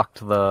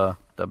blocked the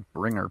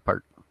ringer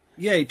part.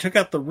 Yeah, he took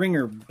out the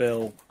ringer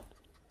bell,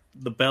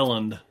 the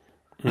bellend.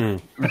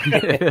 Which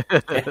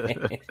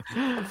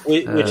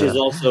is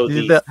also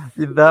that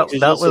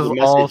was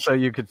also,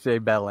 you could say,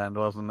 Bellend,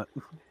 wasn't it?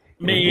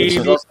 Which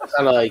is also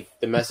kind of like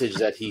the message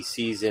that he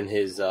sees in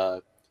his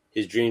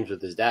dreams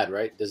with his dad,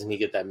 right? Doesn't he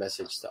get that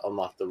message to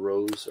unlock the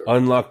rose? Or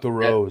unlock the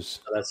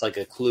rose. That's like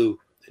a clue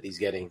that he's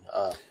getting,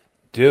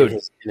 dude,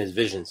 in his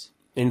visions.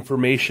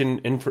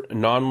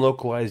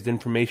 Non-localized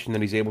information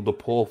that he's able to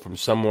pull from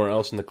somewhere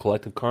else in the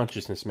collective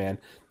consciousness, man.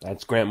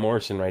 That's Grant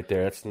Morrison right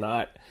there. That's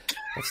not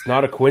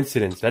a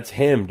coincidence. That's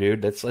him,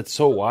 dude. That's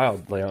so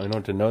wild. Like, I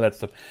don't to know that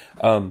stuff.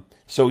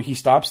 So he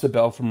stops the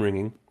bell from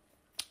ringing.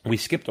 We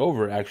skipped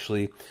over,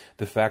 actually,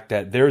 the fact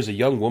that there is a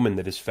young woman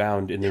that is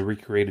found in the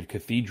recreated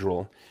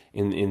cathedral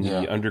in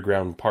the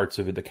underground parts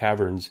of it, the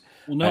caverns.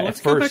 Well, no,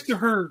 let's go back to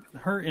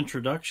her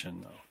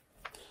introduction, though.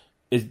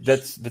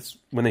 That's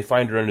when they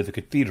find her under the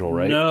cathedral,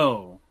 right?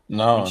 No.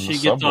 When she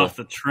gets off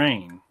the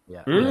train.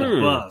 Yeah. The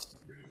bus.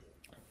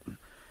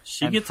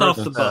 She gets off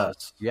the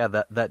bus. Yeah,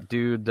 that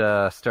dude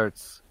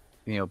starts,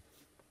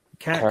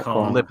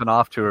 catcalling, lipping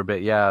off to her a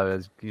bit.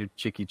 Yeah,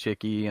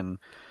 chicky, and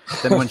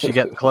then when she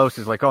gets close,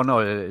 he's like, "Oh no,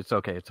 it's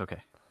okay, it's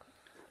okay."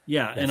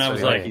 Yeah, and I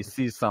was like, he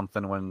sees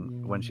something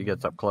when she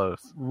gets up close.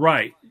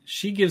 Right.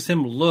 She gives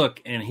him a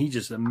look, and he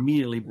just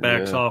immediately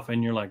backs off,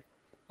 and you're like,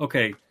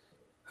 okay,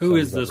 who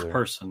is this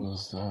person?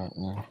 What's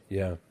that?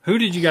 Yeah. Who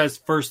did you guys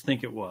first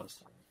think it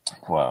was?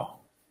 Wow.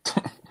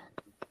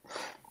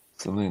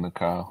 Selena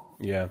Kyle.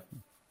 Yeah.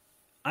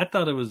 I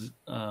thought it was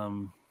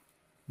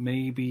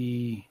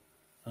maybe,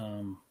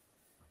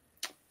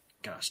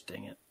 gosh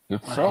dang it.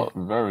 It felt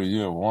very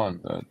year one,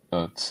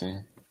 that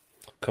scene.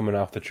 Coming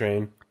off the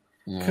train.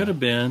 Yeah. Could have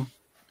been.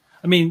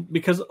 I mean,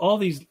 because all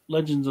these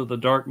Legends of the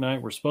Dark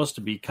Knight were supposed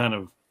to be kind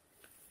of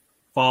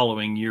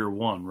following year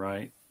one,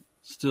 right?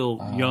 Still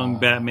young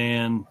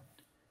Batman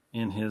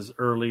in his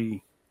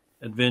early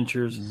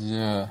adventures.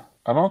 Yeah.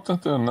 I don't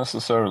think they're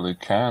necessarily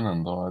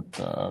canon, though.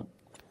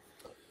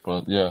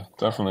 But yeah,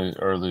 definitely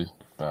early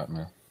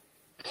Batman.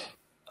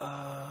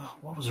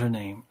 What was her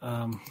name?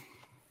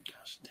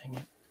 Gosh dang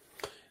it.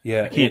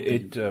 Yeah,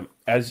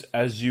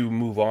 as you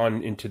move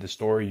on into the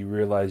story, you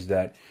realize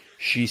that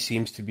she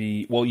seems to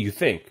be, well, you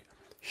think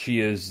she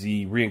is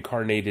the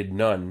reincarnated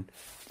nun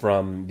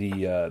from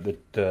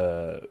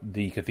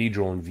the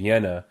cathedral in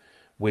Vienna,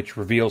 which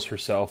reveals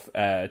herself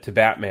to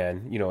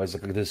Batman, as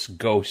like this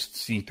ghost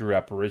see-through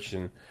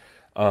apparition.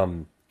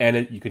 And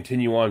you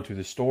continue on through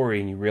the story,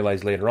 and you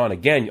realize later on,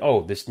 again,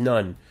 this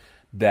nun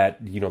that,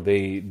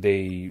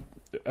 they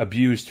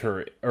abused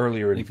her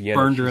earlier in Vienna.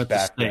 Burned her she's at the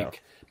back stake. now.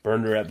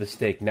 Burned her at the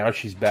stake. Now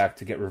she's back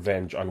to get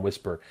revenge on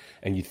Whisper.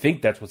 And you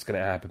think that's what's going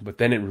to happen, but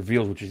then it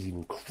reveals, which is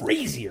even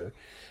crazier,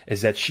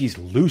 is that she's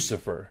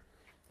Lucifer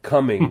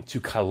coming to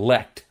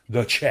collect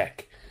the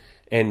check.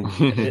 And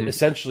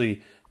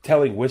essentially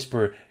telling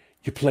Whisper,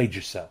 you played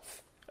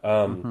yourself.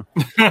 And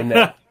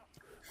that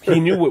he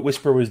knew what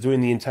Whisper was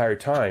doing the entire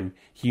time.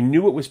 He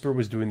knew what Whisper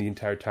was doing the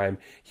entire time.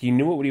 He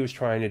knew what he was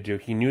trying to do.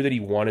 He knew that he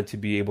wanted to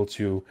be able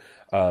to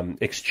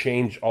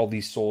exchange all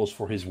these souls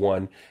for his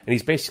one. And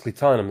he's basically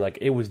telling him, like,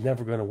 it was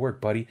never going to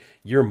work, buddy.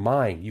 You're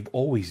mine. You've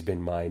always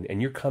been mine.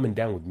 And you're coming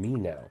down with me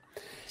now.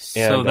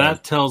 So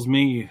that tells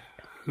me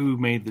who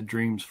made the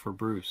dreams for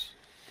Bruce.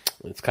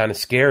 It's kind of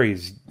scary.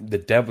 The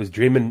devil's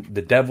dreaming.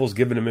 The devil's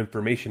giving him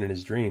information in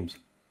his dreams.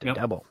 The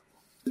devil.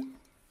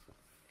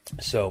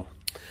 So,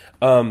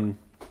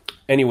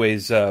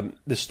 anyways, the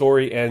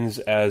story ends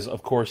as,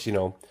 of course,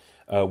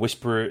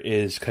 Whisper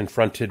is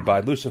confronted by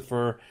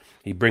Lucifer.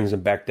 He brings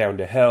him back down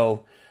to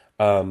hell.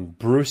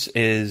 Bruce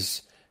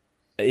is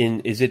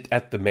it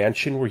at the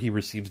mansion where he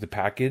receives the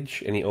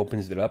package, and he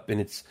opens it up, and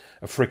it's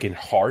a freaking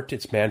heart.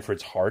 It's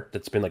Manfred's heart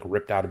that's been like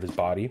ripped out of his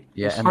body.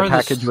 Yeah, and the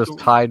package was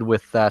tied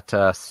with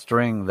that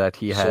string that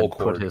he had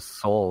put his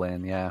soul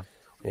in. Yeah.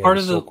 Part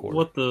of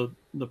what the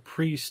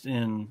priest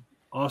in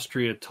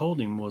Austria told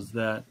him was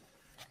that,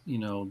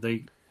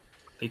 they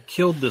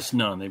killed this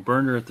nun. They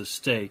burned her at the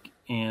stake,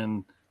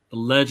 and the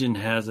legend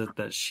has it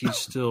that she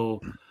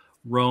still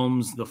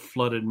roams the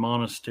flooded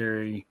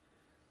monastery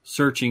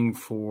searching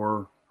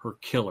for her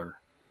killer,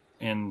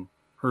 and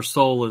her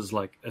soul is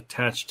like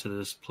attached to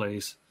this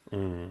place.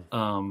 And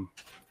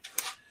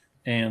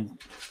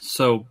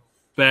so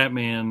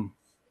Batman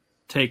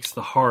takes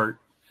the heart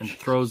and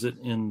throws it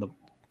in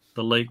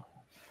the lake.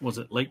 Was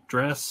it Lake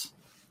Dress?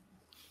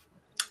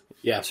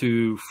 Yeah.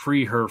 To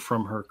free her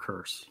from her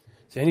curse.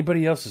 Does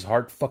anybody else's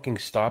heart fucking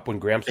stop when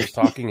Gramps was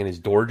talking and his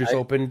door just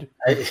opened?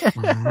 I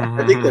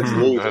think that's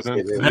Louis.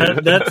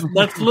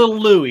 That's little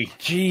Louis.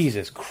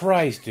 Jesus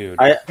Christ, dude.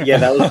 That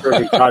was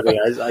perfect timing.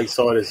 I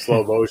saw it in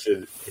slow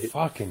motion.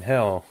 Fucking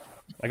hell.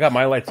 I got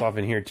my lights off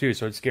in here too,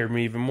 so it scared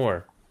me even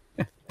more.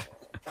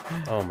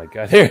 Oh my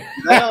god.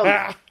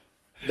 That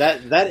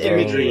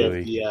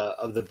imagery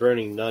of the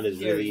burning nun is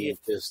really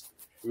just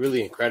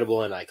really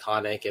incredible and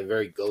iconic and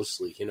very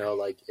ghostly.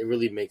 Like it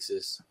really makes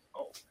this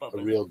a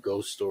real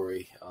ghost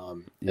story,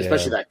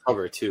 especially that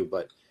cover too.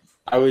 But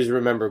I always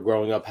remember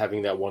growing up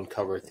having that one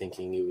cover,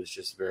 thinking it was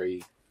just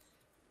very,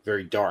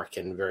 very dark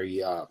and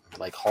very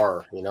like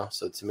horror.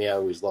 So to me, I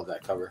always love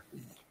that cover.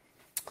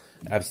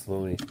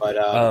 Absolutely. But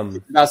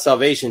it's about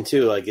salvation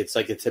too. Like it's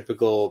like a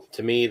typical,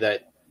 to me,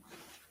 that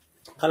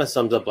kind of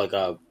sums up like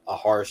a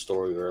horror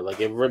story, or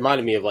like it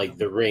reminded me of like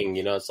The Ring.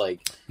 It's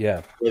like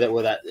where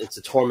that it's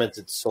a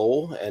tormented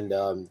soul, and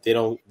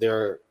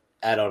they're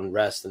at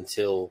unrest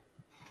until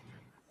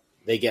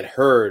they get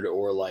heard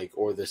or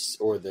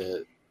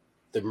the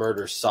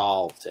murder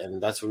solved.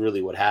 And that's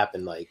really what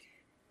happened. Like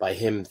by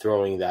him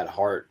throwing that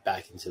heart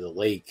back into the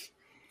lake,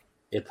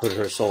 it put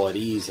her soul at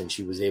ease, and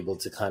she was able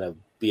to kind of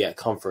be at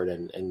comfort.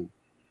 And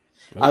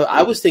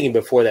I was thinking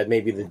before that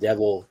maybe the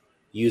devil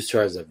used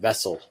her as a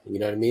vessel, you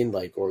know what I mean?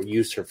 Like, or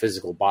used her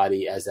physical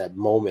body as that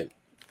moment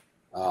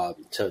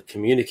to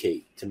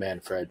communicate to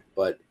Manfred.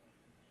 But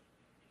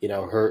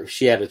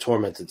she had a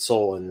tormented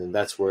soul, and then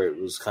that's where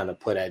it was kind of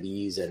put at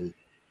ease. And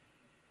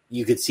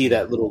you could see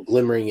that little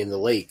glimmering in the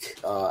lake,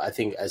 I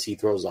think, as he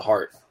throws the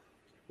heart,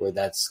 where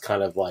that's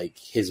kind of like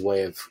his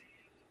way of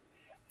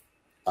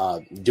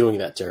doing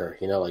that to her,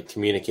 like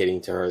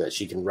communicating to her that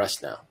she can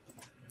rest now.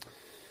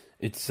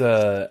 It's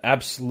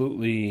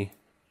absolutely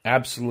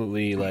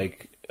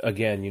like,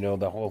 again,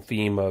 the whole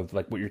theme of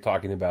like what you're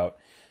talking about,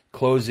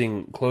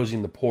 closing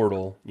the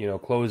portal,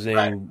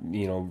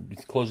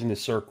 closing the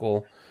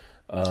circle.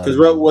 Because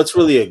what's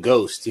really a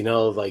ghost,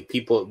 like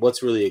people,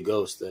 what's really a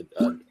ghost? That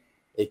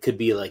it could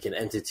be like an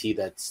entity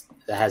that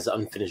has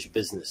unfinished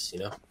business,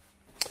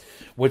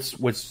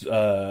 What's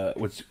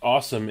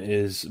awesome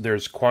is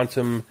there's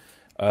quantum.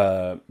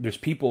 There's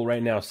people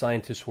right now,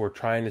 scientists who are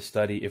trying to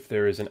study if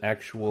there is an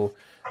actual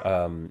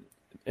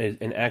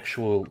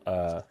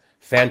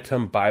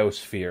phantom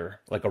biosphere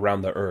like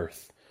around the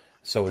Earth.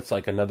 So it's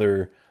like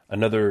another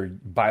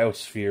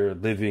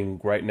biosphere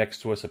living right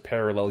next to us, a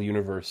parallel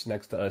universe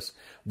next to us,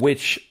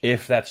 which,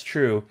 if that's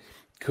true,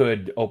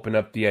 could open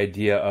up the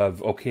idea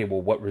of, okay,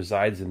 well, what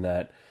resides in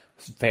that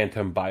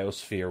phantom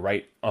biosphere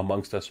right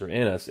amongst us or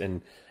in us?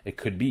 And it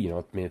could be,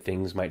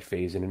 things might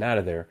phase in and out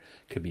of there.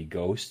 It could be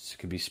ghosts, it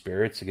could be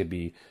spirits, it could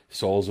be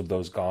souls of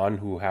those gone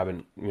who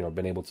haven't,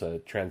 been able to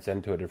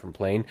transcend to a different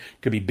plane.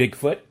 It could be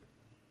Bigfoot,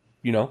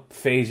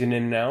 phasing in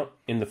and out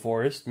in the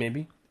forest,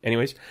 maybe.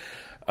 Anyways,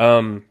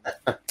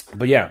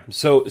 but yeah,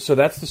 so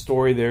that's the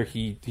story there.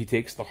 He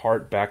takes the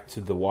heart back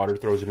to the water,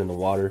 throws it in the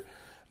water.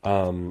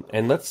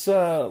 And let's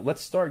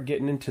start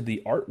getting into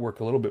the artwork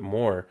a little bit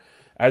more.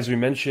 As we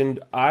mentioned,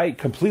 I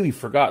completely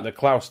forgot that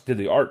Klaus did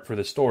the art for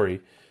the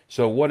story.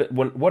 So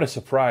what a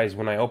surprise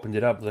when I opened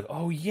it up. Like,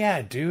 oh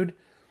yeah, dude,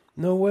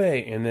 no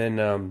way. And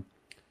then,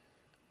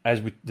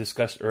 as we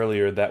discussed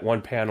earlier, that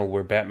one panel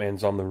where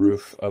Batman's on the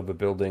roof of a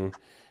building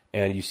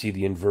and you see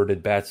the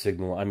inverted bat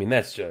signal. I mean,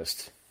 that's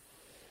just...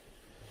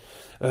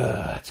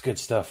 that's good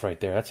stuff right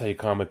there. That's how you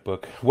comic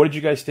book. What did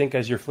you guys think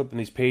as you're flipping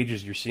these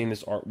pages, you're seeing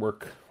this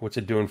artwork? What's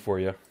it doing for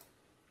you?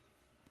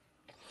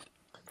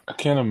 I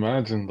can't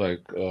imagine,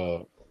 like,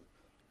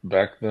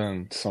 back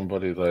then,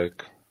 somebody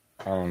like,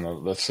 I don't know,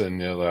 let's say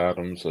Neil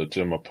Adams or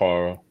Jim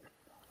Aparo.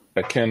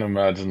 I can't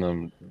imagine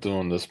them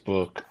doing this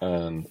book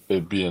and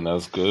it being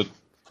as good.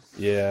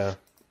 Yeah.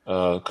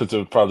 Because it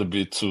would probably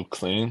be too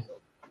clean,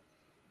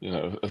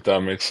 if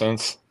that makes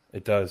sense.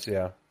 It does,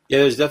 yeah. Yeah,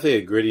 there's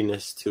definitely a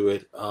grittiness to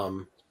it.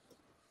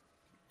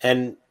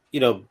 And,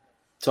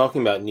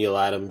 talking about Neil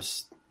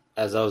Adams,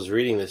 as I was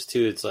reading this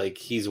too, it's like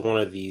he's one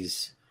of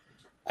these...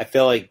 I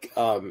feel like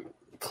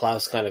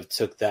Klaus kind of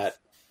took that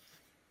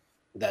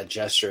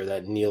gesture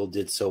that Neil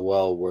did so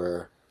well,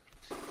 where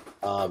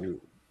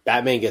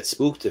Batman gets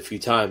spooked a few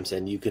times,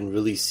 and you can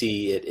really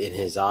see it in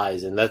his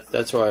eyes, and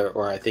that's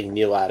where I think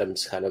Neil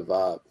Adams kind of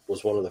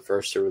was one of the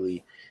first to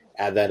really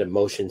add that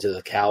emotion to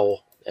the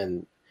cowl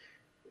and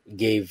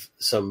gave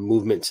some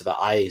movement to the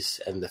eyes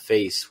and the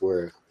face,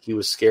 where he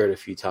was scared a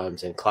few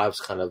times, and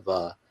Klaus kind of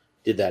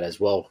did that as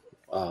well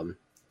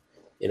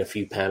in a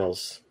few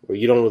panels, where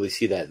you don't really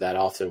see that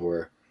often,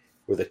 where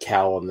the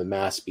cowl and the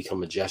mask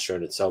become a gesture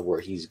in itself, where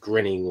he's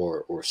grinning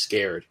or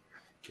scared.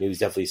 And he was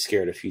definitely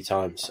scared a few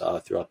times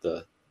throughout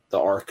the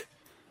arc.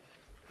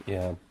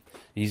 Yeah.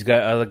 He's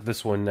got, I like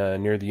this one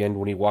near the end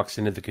when he walks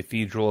into the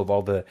cathedral of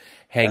all the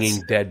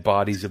hanging dead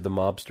bodies of the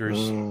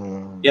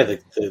mobsters. Yeah,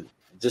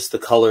 just the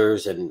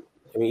colors, and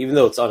I mean, even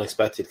though it's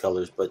unexpected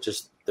colors, but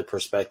just the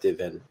perspective,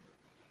 and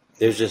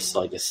there's just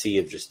like a sea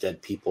of just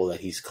dead people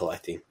that he's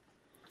collecting.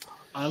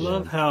 I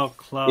love how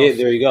Klaus... Yeah,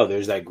 there you go.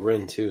 There's that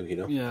grin, too,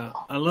 Yeah,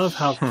 I love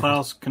how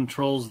Klaus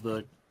controls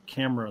the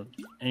camera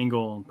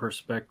angle and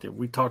perspective.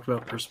 We talked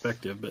about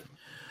perspective, but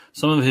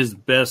some of his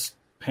best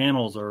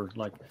panels are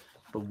like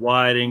the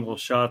wide-angle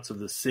shots of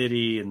the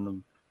city and the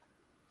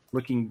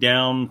looking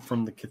down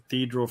from the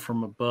cathedral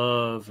from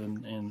above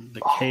and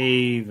the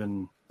cave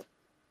and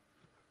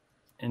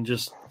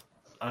just...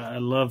 I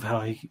love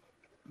how he...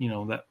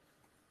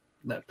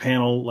 that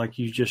panel like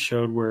you just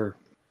showed where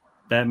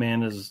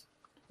Batman is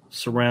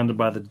surrounded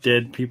by the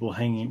dead people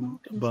hanging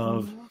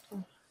above.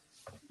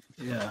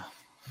 Yeah.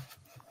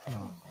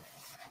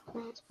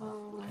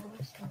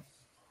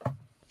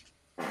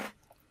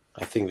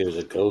 I think there's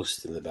a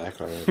ghost in the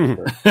background.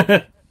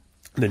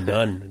 The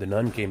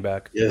nun came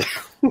back. Yeah.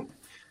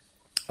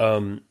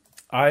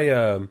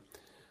 I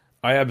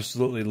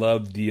absolutely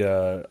loved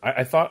the.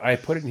 I thought I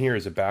put it in here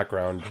as a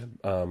background.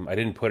 I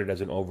didn't put it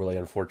as an overlay,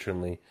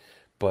 unfortunately.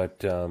 But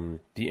the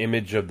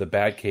image of the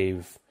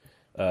Batcave.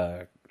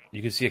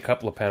 You can see a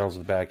couple of panels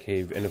of the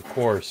Batcave, and of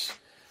course,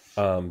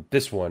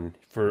 this one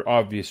for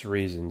obvious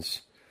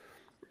reasons.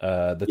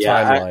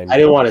 Timeline. I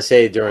didn't want to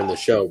say it during the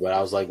show, but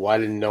I was like, why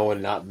didn't no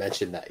one not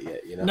mention that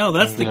yet? No,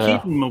 that's the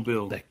Keaton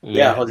mobile.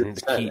 Yeah,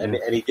 100%.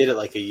 And he did it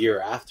like a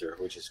year after,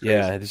 which is crazy.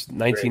 Yeah, it's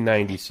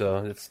 1990,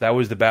 so that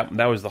was the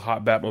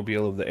hot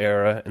Batmobile of the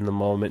era in the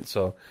moment.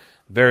 So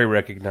very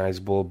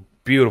recognizable,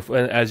 beautiful,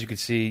 and as you can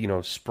see,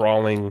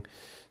 sprawling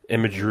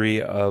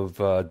imagery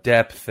of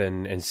depth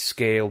and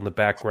scale in the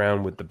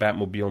background with the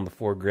Batmobile in the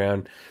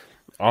foreground.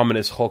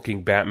 Ominous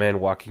hulking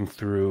Batman walking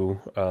through.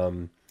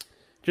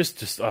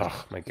 Just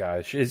oh my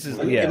gosh!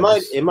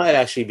 It might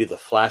actually be the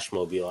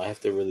Flashmobile. I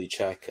have to really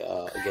check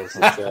against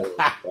the trailer.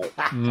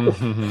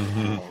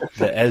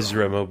 The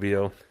Ezra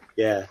mobile.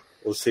 Yeah,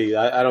 we'll see.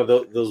 I don't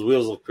know. Those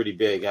wheels look pretty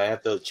big. I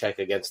have to check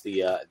against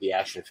the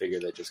action figure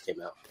that just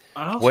came out.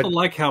 I also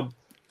like how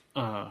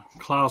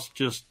Klaus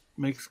just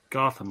makes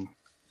Gotham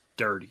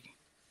dirty.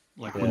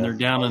 Like when they're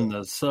down in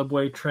the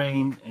subway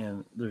train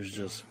and there's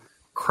just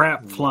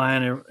crap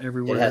flying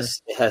everywhere.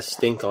 It has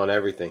stink on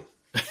everything.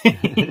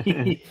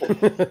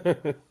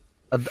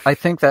 I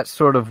think that's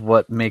sort of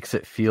what makes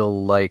it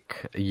feel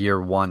like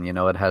year one.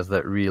 It has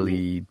that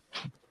really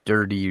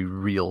dirty,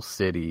 real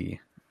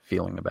city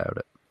feeling about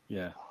it.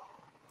 Yeah.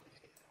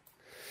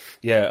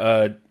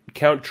 Yeah.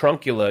 Count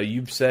Truncula,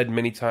 you've said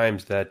many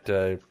times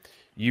that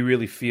you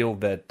really feel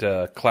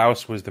that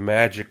Klaus was the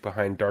magic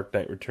behind Dark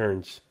Knight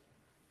Returns.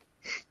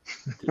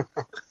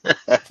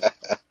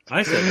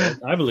 I said that.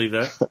 I believe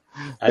that.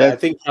 I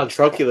think Count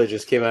Truncula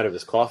just came out of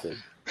his coffin.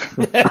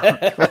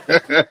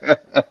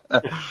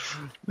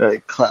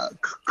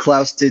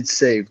 Klaus did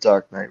save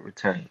Dark Knight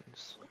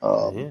Returns,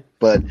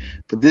 but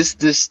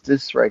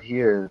this right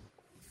here,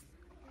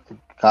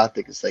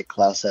 Gothic is like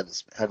Klaus had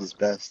his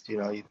best.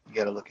 You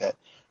got to look at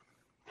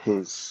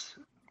his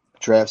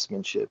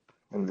draftsmanship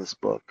in this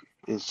book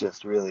is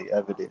just really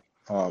evident.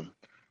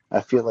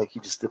 I feel like he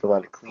just did a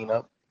lot of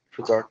cleanup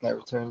for Dark Knight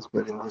Returns,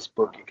 but in this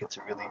book you get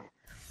to really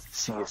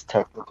see his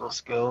technical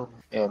skill,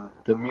 and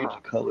the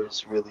muted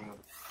colors really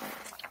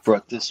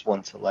brought this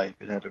one to life.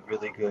 It had a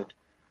really good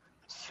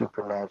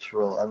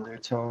supernatural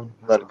undertone,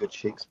 a lot of good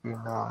Shakespeare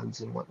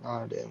nods and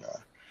whatnot, and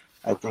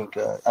I think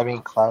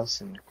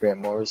Klaus and Grant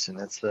Morrison.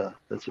 That's a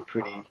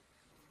pretty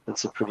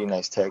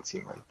nice tag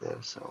team right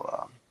there.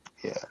 So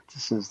yeah,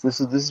 this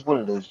is one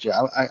of those.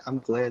 I'm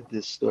glad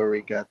this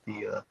story got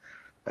the.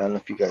 I don't know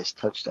if you guys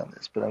touched on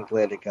this, but I'm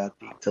glad it got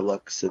the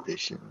deluxe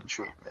edition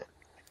treatment.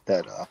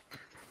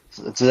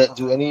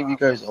 Do any of you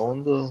guys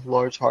own the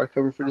large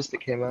hardcover for this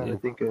that came out? I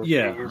think a few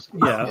years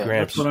ago. Yeah.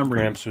 That's what I'm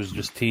reading. Gramps was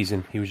just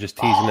teasing. He was just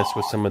teasing us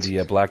with some of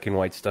the black and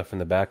white stuff in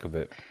the back of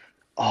it.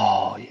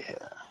 Oh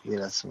yeah,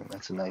 that's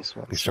a nice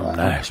one. There's some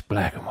nice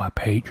black and white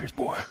pages,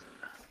 boy.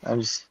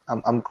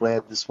 I'm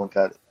glad this one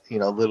got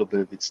a little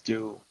bit of its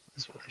due.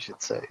 Is what I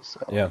should say.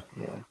 So yeah.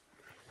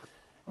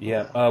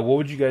 What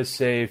would you guys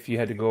say if you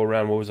had to go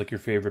around? What was like your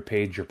favorite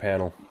page or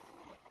panel?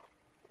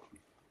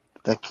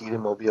 That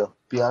Keaton Mobile.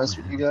 Be honest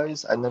with you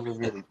guys, I never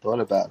really thought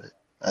about it.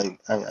 I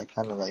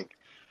kind of like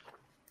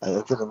I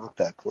didn't look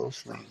that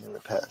closely in the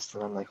past,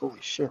 and I'm like, holy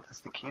shit, that's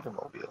the Keaton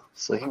Mobile.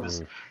 So he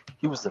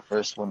was the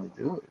first one to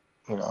do it.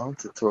 He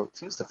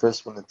was the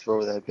first one to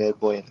throw that bad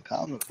boy in the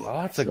comic book.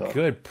 Oh, that's a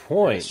good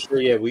point.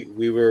 Sure, yeah,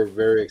 we were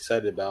very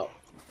excited about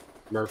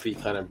Murphy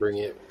kind of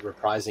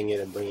reprising it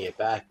and bringing it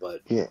back,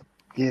 but yeah,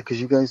 because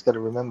you guys got to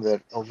remember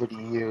that over the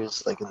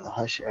years, like in the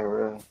Hush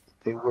era,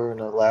 they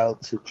weren't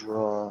allowed to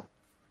draw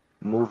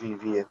movie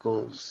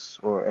vehicles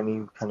or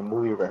any kind of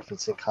movie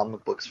reference in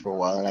comic books for a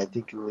while, and I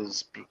think it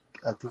was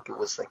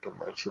like a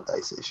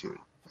merchandise issue,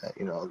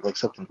 like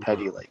something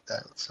petty like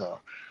that. So,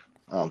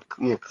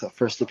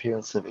 first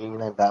appearance of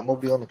 '89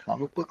 Batmobile in the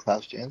comic book,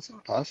 Klaus Janson,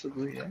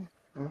 possibly, yeah.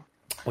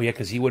 Well, yeah,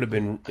 because he would have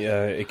been.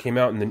 It came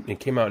out in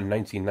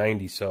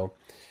 1990, so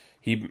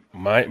he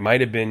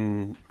might have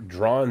been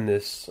drawing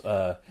this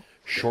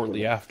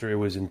shortly after it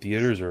was in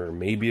theaters, or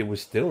maybe it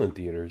was still in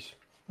theaters.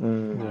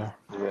 Yeah.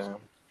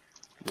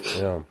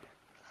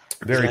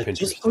 Very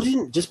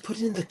Pinterest. Just put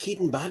in the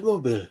Keaton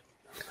Batmobile.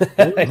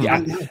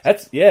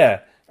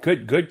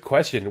 Good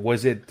question.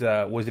 Was it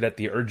at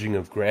the urging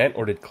of Grant,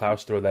 or did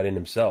Klaus throw that in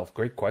himself?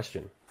 Great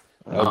question.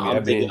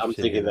 I'm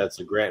thinking that's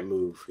a Grant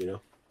move. Yeah.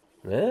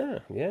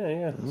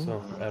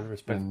 So I have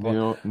respect.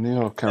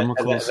 Neo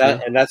Chemicals,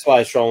 and that's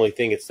why I strongly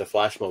think it's the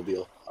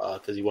Flashmobile,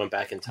 because he went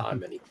back in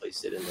time and he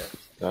placed it in there.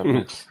 That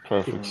makes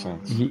perfect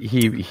sense.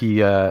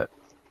 He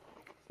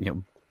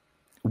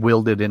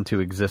willed it into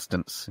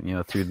existence,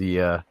 through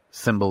the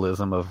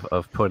symbolism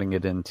of putting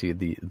it into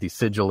the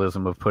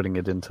sigilism of putting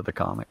it into the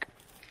comic.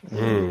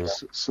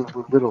 So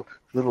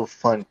little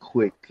fun,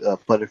 quick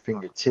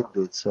Butterfinger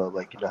tidbits. So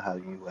like how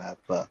you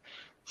have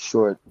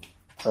short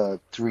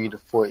 3 to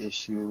 4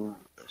 issue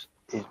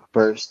it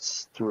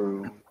bursts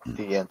through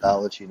the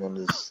anthology known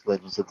as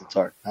Legends of the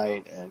Dark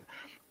Knight, and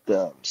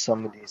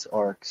some of these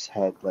arcs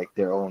had like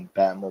their own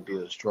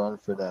Batmobiles drawn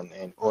for them,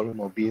 and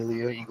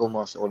Eagle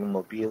Moss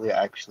Automobilia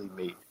actually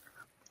made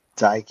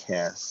die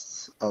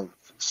casts of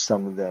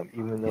some of them,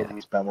 even though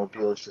these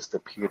Batmobiles just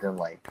appeared in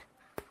like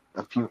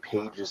a few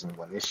pages in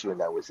one issue, and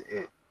that was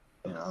it.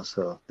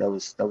 So that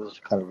was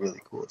kind of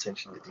really cool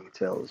attention to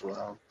detail as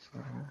well. So,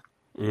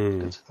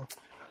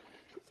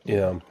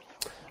 yeah.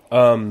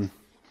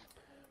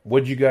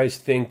 What'd you guys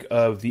think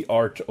of the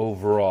art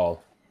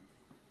overall?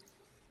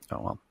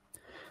 Oh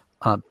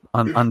well,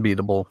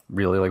 unbeatable.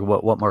 Really, like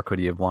what more could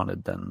he have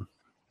wanted than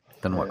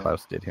what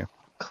Klaus did here?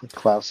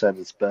 Klaus at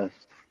his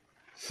best.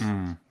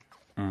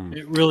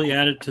 It really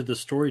added to the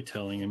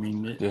storytelling. I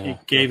mean,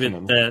 it gave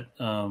definitely. It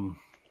that,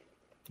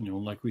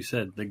 like we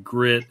said, the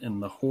grit and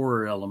the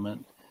horror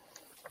element.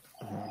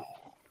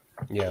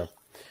 Yeah,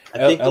 I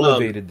think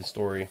elevated the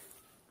story.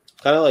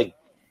 Kind of like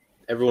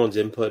everyone's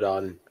input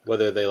on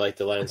whether they like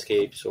the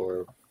landscapes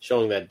or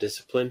showing that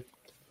discipline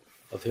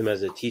of him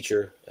as a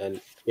teacher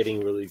and getting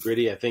really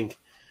gritty. I think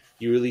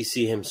you really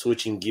see him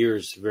switching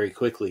gears very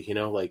quickly.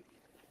 Like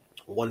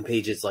one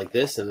page it's like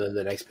this, and then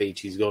the next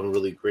page he's going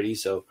really gritty.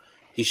 So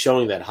he's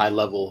showing that high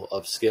level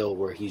of skill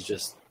where he's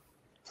just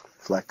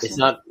flexing.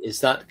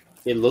 It's not.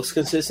 It looks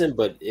consistent,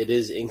 but it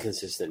is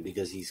inconsistent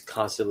because he's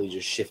constantly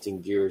just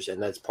shifting gears,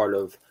 and that's part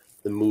of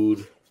the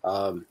mood.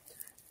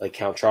 Like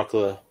Count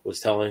Chocula was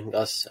telling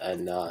us,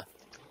 and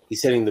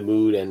he's setting the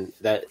mood, and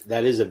that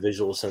is a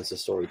visual sense of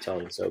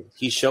storytelling. So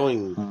he's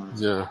showing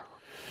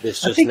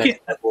this just next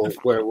level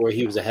where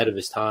he was ahead of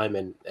his time,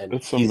 and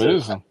it's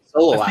amazing.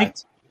 Solo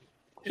act.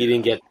 He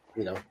didn't get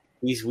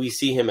we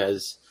see him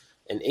as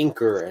an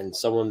inker and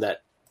someone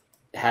that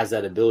has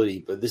that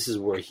ability, but this is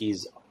where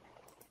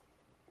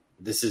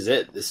this is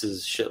it. This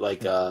is shit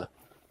like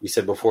we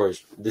said before.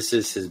 This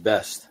is his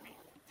best.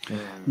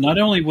 Not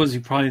only was he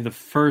probably the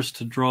first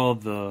to draw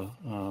the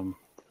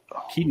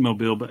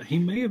Keaton-mobile, but he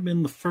may have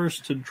been the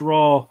first to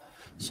draw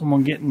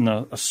someone getting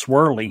a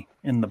swirly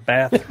in the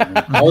bathroom.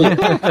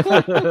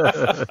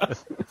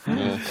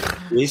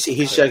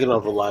 He's checking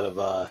off a lot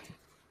of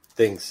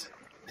things.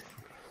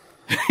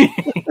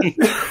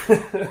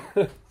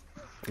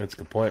 That's a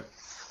good point.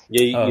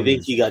 Yeah, you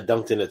think he got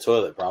dunked in the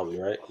toilet, probably,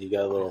 right? He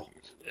got a little.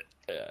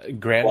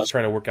 Grant was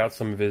trying to work out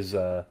some of his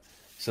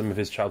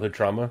childhood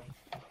trauma.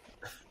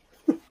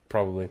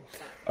 probably.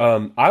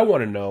 I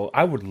want to know.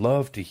 I would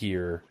love to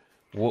hear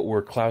what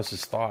were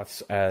Klaus's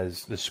thoughts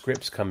as the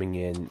script's coming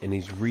in and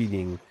he's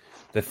reading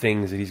the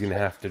things that he's going to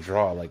have to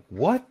draw. Like,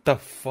 what the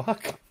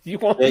fuck you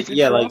want me to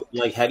draw?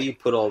 like how do you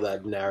put all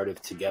that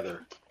narrative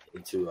together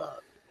into a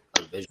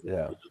vision?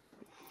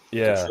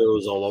 Yeah.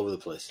 Controls all over the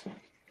place.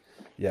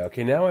 Yeah,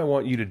 okay, now I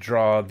want you to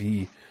draw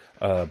the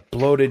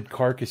bloated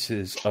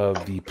carcasses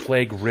of the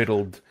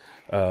plague-riddled,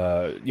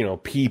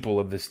 people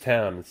of this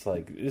town. It's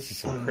like, this is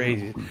some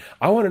crazy...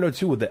 I want to know,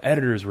 too, what the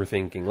editors were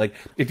thinking. Like,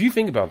 if you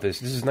think about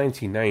this is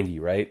 1990,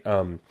 right?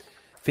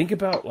 Think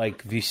about,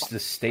 like, the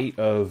state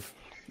of,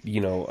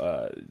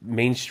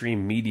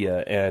 mainstream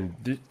media, and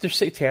there's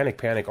satanic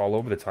panic all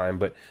over the time,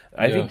 but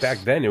I think back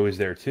then it was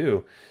there,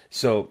 too.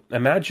 So,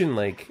 imagine,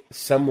 like,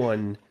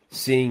 someone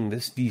seeing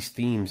these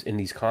themes in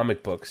these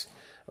comic books.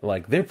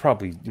 Like, they're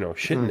probably,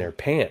 shitting their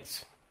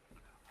pants.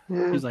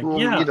 He's like,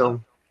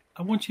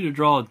 I want you to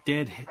draw a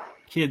dead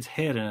kid's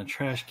head in a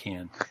trash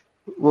can.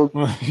 Well,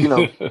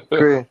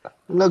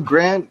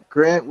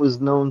 Grant was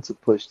known to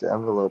push the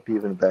envelope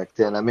even back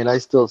then. I mean, I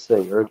still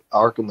say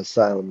Arkham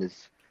Asylum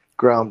is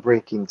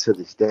groundbreaking to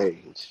this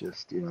day. It's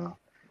just,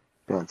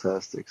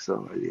 fantastic.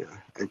 So,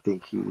 I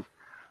think he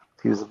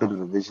was a bit of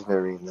a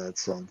visionary in that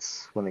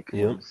sense when it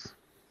comes.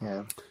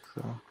 Yeah.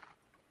 So.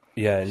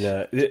 Yeah,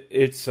 and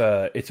it's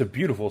a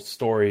beautiful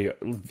story,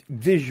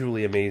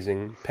 visually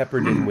amazing,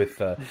 peppered in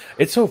with.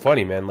 It's so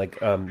funny, man. Like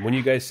when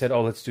you guys said,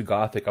 "Oh, let's do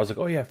Gothic," I was like,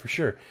 "Oh yeah, for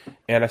sure."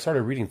 And I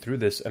started reading through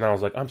this, and I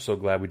was like, "I'm so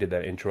glad we did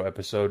that intro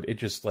episode. It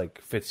just like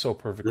fits so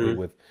perfectly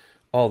with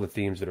all the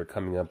themes that are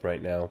coming up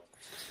right now."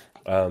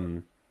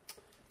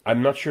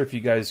 I'm not sure if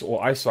you guys. Well,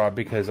 I saw it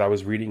because I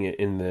was reading it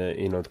in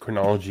the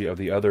chronology of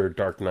the other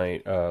Dark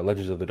Knight,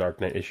 Legends of the Dark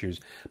Knight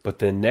issues. But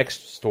the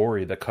next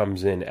story that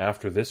comes in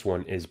after this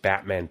one is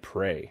Batman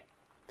Prey.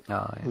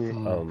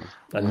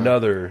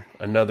 Another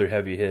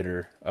heavy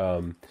hitter.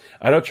 I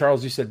know,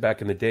 Charles, you said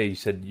back in the day, you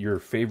said your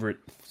favorite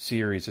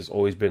series has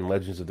always been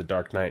Legends of the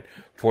Dark Knight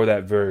for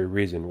that very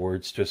reason, where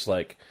it's just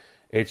like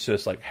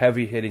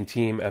heavy hitting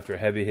team after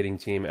heavy hitting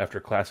team after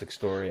classic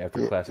story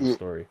after classic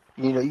story.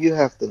 You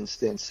have to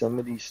understand, some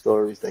of these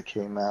stories that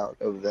came out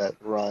of that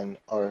run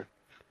are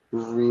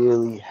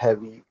really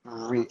heavy.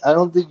 I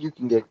don't think you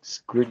can get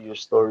grittier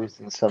stories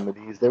than some of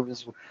these. I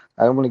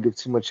don't want to give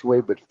too much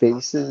away, but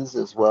Faces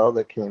as well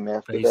that came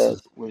after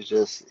that was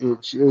just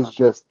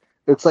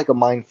it's like a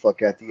mind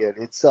fuck at the end.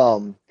 It's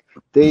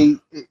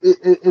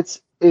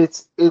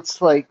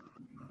like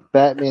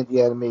Batman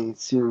the Animated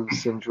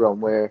Series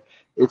syndrome, where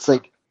it's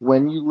like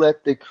when you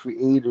let the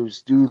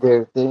creators do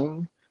their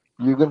thing,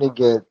 you're gonna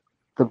get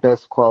the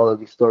best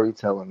quality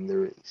storytelling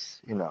there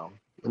is. No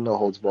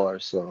holds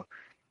bars. So,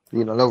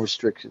 no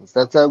restrictions.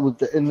 What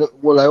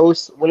I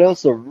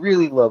also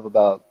really love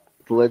about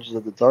the Legends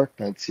of the Dark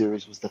Knight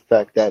series was the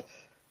fact that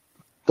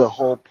the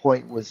whole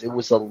point was it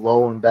was a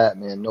lone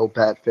Batman, no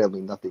Bat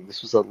family, nothing.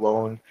 This was a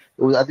lone.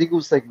 I think it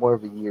was like more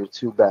of a year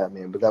 2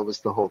 Batman, but that was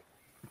the whole,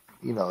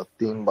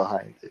 theme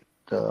behind it.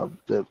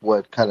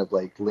 What kind of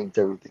like linked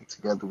everything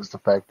together was the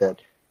fact that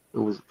it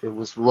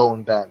was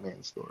lone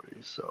Batman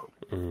stories. So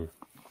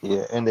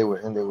and they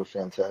were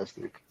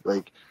fantastic.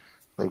 Like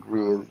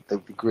really,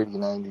 like the gritty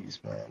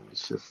 90s, man.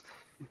 It's just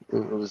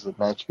it was a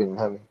match made in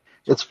heaven.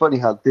 It's funny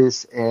how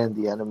this and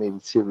the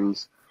animated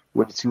series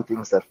were the two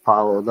things that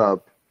followed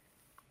up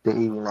the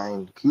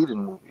 '89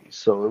 Keaton movies.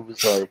 So it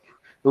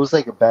was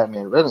like a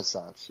Batman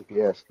renaissance, if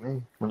you ask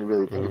me, when you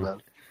really think about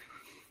it.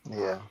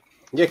 Yeah.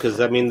 Yeah, because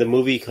the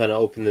movie kind of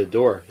opened the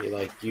door.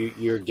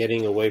 You're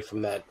getting away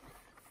from that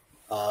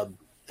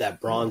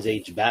Bronze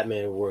Age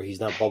Batman where he's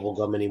not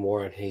bubblegum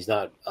anymore and he's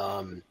not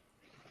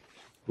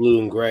blue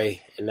and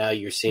gray, and now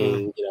you're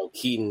seeing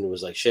Keaton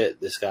was like,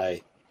 shit, this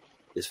guy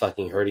is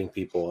fucking hurting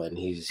people, and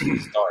he's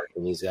dark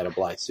and he's got a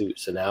black suit.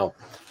 So now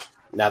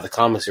the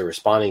comics are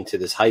responding to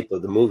this hype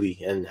of the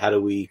movie, and how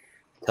do we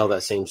tell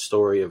that same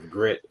story of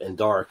grit and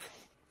dark?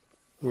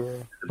 Yeah,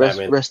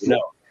 Batman,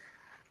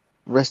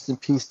 Rest in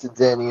peace to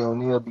Danny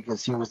O'Neill,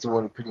 because he was the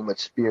one who pretty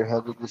much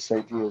spearheaded this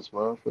idea as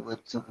well for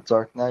Legends of the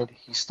Dark Knight.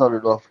 He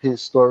started off,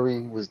 his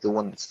story was the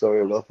one that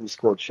started off. It was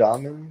called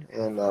Shaman,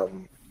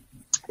 and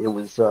it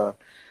was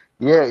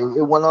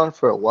it went on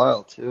for a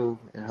while too,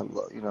 and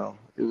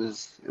it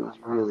was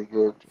really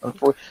good.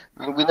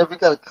 Unfortunately, we never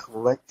got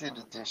collected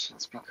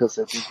editions because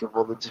I think of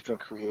all the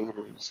different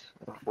creators,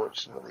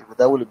 unfortunately. But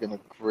that would have been a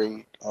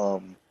great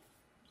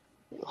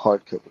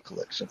hardcover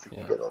collection if we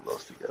could get all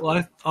those together. Well,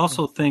 I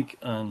also think,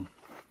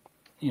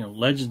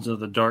 Legends of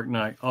the Dark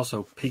Knight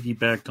also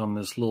piggybacked on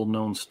this little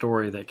known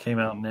story that came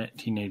out in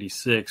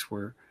 1986,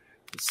 where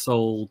it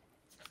sold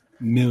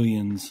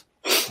millions,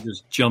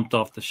 just jumped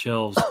off the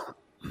shelves.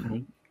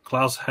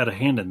 Klaus had a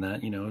hand in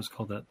that. It was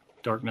called that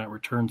Dark Knight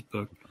Returns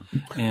book,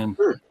 and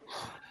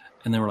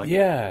they were like,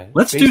 "Yeah,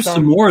 let's do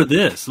some more of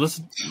this.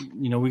 Let's,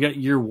 we got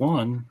year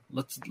 1.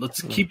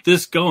 Let's keep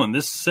this going.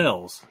 This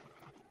sells."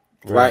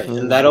 Right,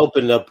 and that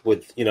opened up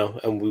with,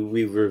 and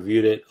we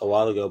reviewed it a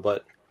while ago,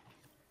 but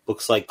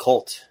books like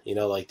Cult,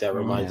 like that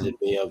reminded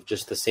me of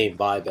just the same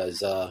vibe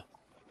as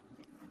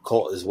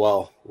occult as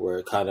well, where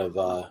it kind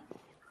of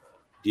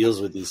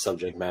deals with these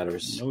subject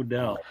matters. No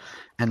doubt.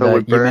 And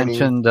with you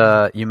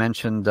Bernie.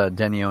 mentioned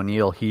Denny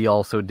O'Neil. He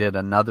also did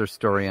another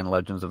story in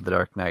Legends of the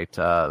Dark Knight,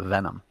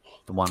 Venom,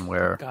 the one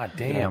where God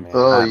damn, man.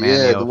 Oh Batman,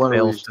 yeah, you know, the one where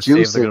fails he's to save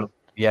the juicing. girl.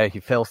 Yeah, he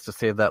fails to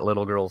save that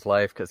little girl's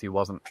life because he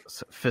wasn't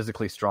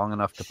physically strong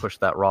enough to push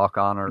that rock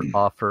on her,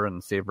 off her,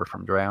 and save her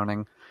from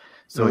drowning.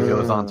 So he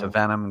goes on to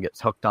Venom, gets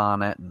hooked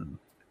on it, and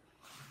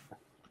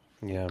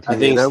Yeah. I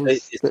think that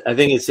was- I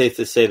think it's safe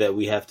to say that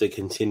we have to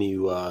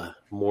continue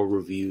more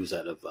reviews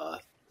out of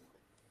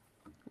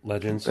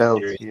Legends. That was-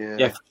 series. yeah.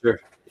 Yeah, for sure.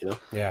 You know,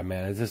 Yeah,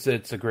 man,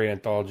 it's a great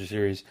anthology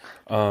series.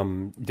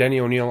 Denny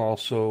O'Neil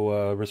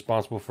also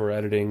responsible for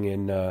editing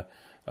in The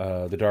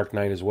Dark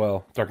Knight as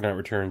well. Dark Knight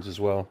Returns as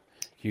well.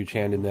 Huge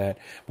hand in that.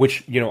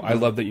 Which, you know, I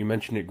love that you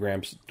mentioned it,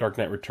 Gramps. Dark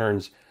Knight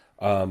Returns,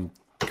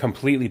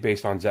 completely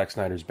based on Zack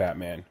Snyder's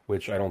Batman,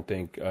 which I don't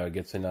think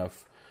gets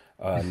enough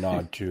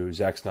nod to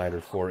Zack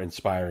Snyder for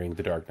inspiring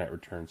The Dark Knight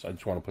Returns. I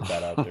just want to put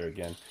that out there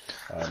again.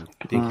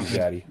 Thank you,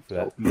 Zaddy,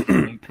 for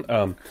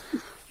that.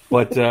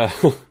 But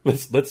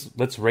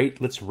let's rate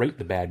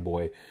the bad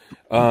boy.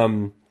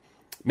 Man,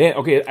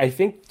 okay, I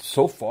think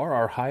so far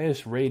our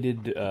highest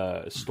rated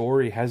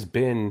story has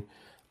been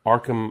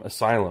Arkham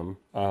Asylum.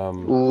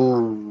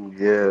 Ooh,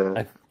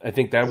 yeah. I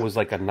think that was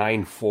like a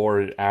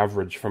 9.4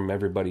 average from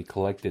everybody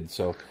collected.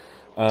 So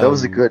That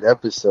was a good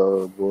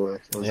episode, boy.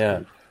 That was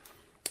yeah.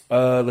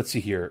 good. Let's see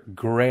here.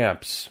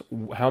 Gramps,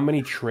 how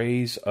many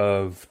trays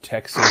of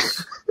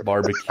Texas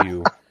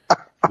barbecue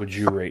would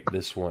you rate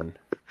this one?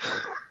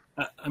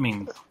 I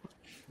mean,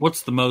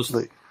 what's the most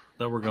Like-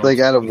 that we're going? Like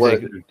out of You what?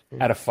 think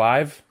out of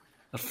 5?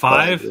 A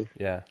 5?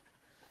 Yeah.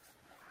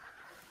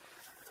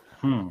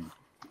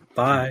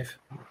 5.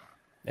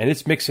 And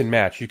it's mix and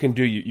match. You could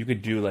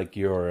do like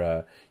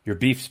your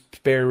beef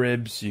spare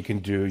ribs. You can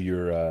do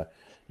your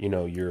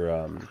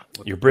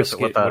brisket,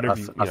 with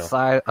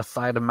whatever a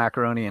side of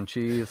macaroni and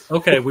cheese.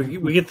 Okay,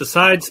 we get the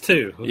sides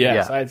too.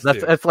 Yeah, sides too.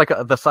 It's like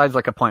the side's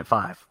like a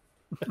 0.5.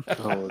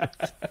 Oh,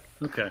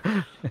 Okay.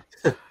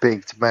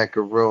 baked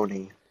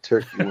macaroni,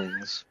 turkey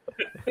wings.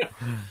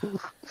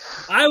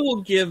 I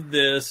will give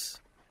this.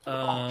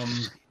 Oh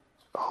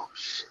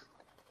shit!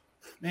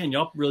 Man,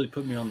 y'all really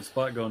put me on the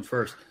spot going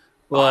first.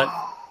 But,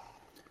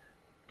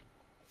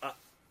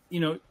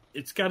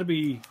 it's got to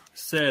be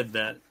said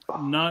that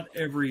not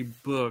every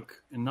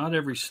book and not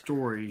every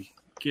story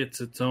gets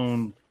its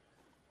own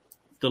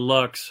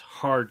deluxe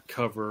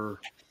hardcover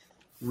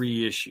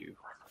reissue.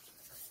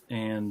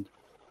 And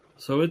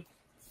so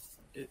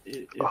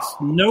it's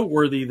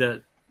noteworthy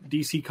that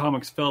DC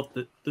Comics felt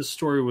that this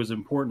story was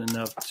important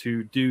enough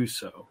to do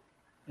so.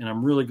 And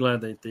I'm really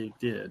glad that they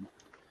did.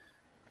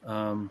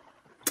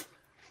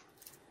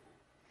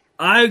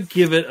 I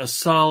give it a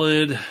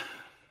solid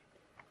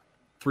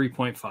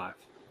 3.5.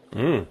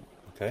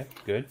 Okay,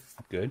 good.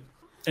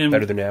 And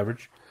Better than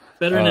average.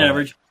 Better than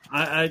average.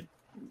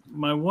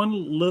 My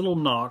one little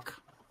knock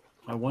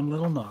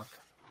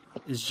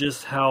is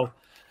just how,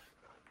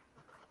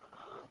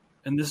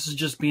 and this is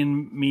just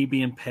me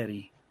being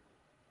petty,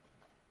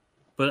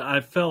 but I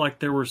felt like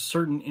there were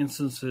certain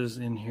instances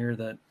in here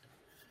that,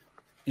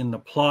 in the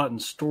plot and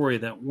story,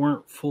 that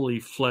weren't fully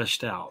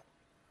fleshed out.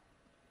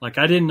 Like,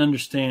 I didn't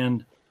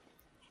understand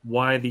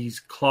why these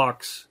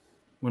clocks,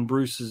 when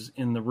Bruce is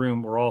in the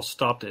room, were all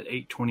stopped at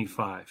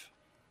 8:25.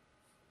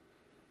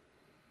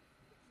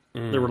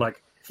 There were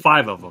like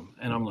 5 of them,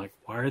 and I'm like,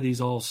 why are these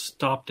all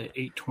stopped at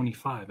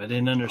 8:25? I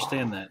didn't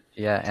understand that.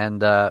 Yeah,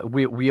 and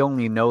we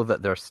only know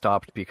that they're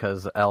stopped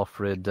because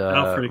Alfred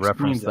referenced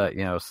explained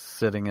that,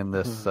 sitting in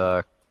this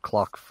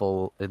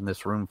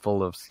this room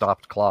full of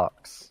stopped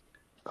clocks.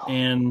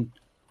 And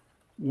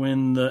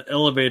when the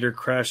elevator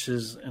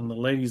crashes and the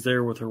lady's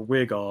there with her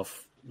wig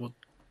off,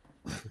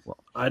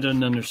 I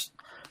didn't understand.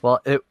 Well,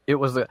 it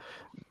was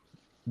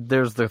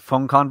there's the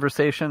phone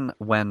conversation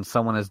when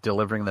someone is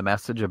delivering the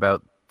message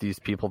about these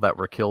people that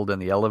were killed in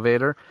the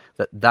elevator,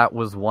 that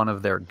was one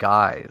of their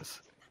guys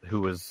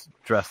who was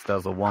dressed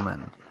as a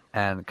woman,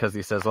 and because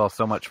he says, "Oh,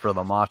 so much for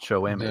the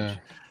macho image." Yeah.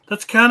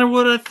 That's kind of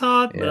what I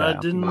thought, but I Yeah.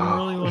 didn't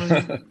really want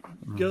to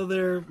go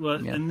there.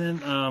 But Yeah.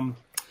 and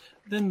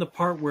then the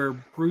part where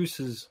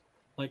Bruce is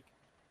like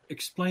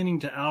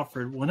explaining to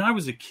Alfred, when I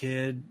was a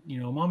kid,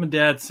 Mom and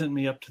Dad sent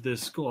me up to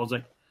this school. I was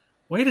like,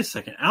 wait a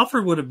second,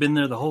 Alfred would have been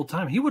there the whole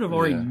time. He would have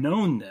already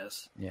known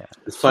this. Yeah.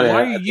 it's So funny. why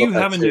I are you thought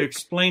that having too. to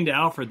explain to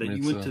Alfred that Me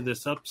you went too. to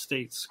this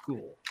upstate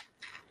school?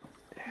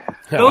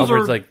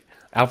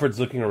 Alfred's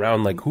looking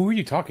around like, who are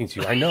you talking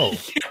to? I know.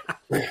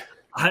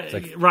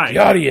 Right. The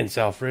audience,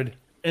 Alfred.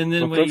 And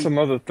then But when that's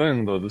another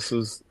thing, though. This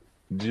is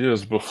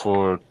years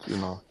before,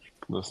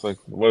 That's like,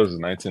 what is it,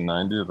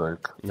 1990?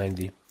 Like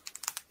 90.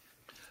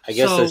 I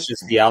guess So- that's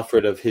just the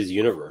Alfred of his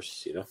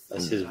universe.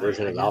 That's his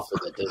version of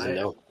Alfred that doesn't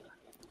know.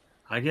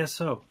 I guess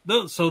so.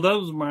 So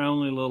those are my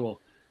only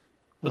little,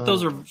 but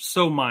those are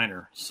so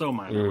minor,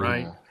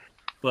 right?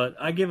 But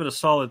I give it a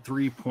solid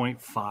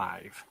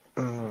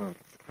 3.5.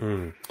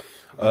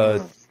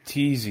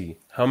 TZ,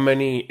 how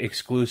many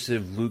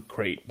exclusive Loot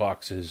Crate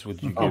boxes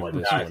would you give my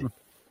this God. one?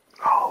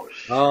 Oh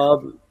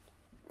shit.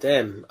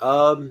 Damn.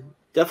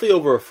 Definitely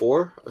over a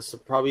 4. So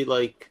probably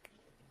like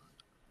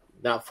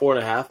not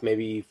 4.5,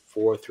 maybe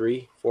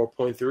 4.3,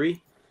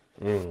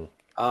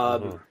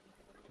 4.3.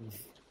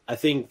 I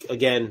think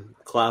again,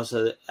 Klaus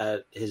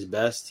at his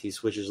best. He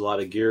switches a lot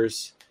of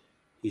gears.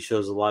 He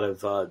shows a lot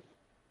of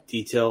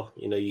detail.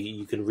 You know,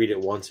 you can read it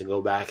once and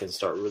go back and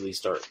start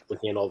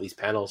looking at all these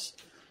panels.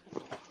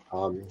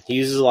 He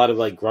uses a lot of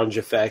like grunge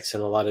effects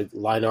and a lot of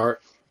line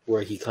art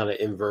where he kind of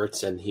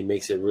inverts and he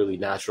makes it really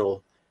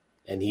natural,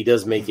 and he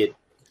does make it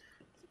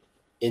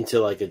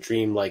into like a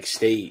dream-like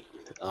state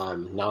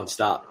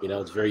nonstop. You know,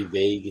 it's very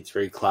vague, it's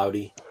very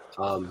cloudy.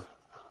 So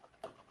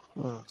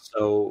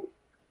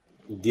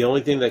the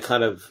only thing that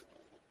kind of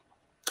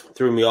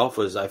threw me off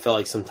was I felt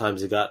like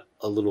sometimes it got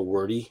a little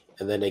wordy,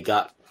 and then it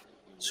got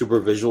super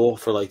visual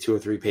for like 2 or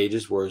 3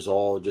 pages, where it's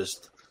all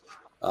just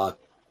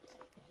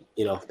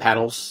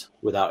panels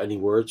without any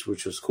words,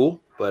 which was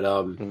cool. But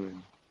I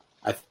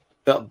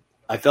felt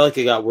like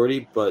it got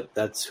wordy, but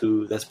that's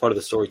part of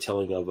the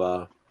storytelling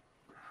of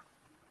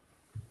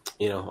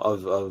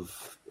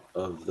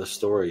of the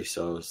story.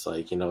 So it's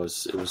like, it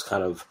was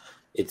kind of,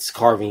 it's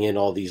carving in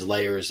all these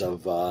layers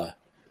of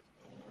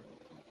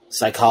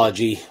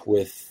psychology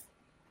with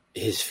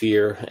his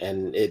fear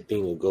and it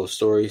being a ghost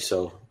story.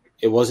 So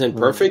it wasn't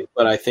perfect,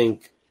 but I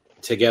think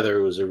together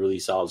it was a really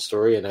solid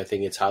story, and I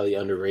think it's highly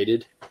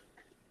underrated.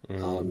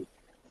 And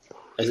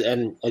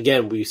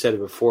again, we said it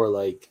before,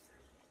 like,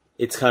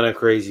 it's kind of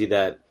crazy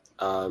that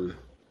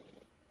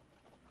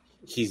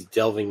he's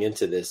delving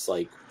into this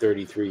like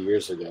 33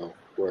 years ago,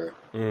 where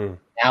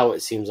now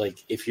it seems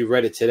like if you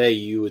read it today,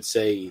 you would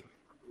say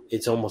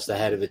it's almost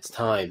ahead of its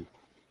time,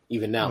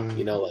 even now,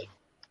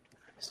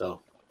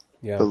 so.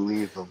 Yeah.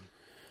 Believe him.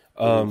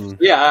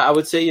 I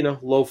would say,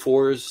 low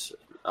 4s,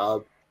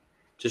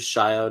 just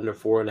shy under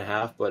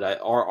 4.5, but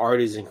our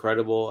art is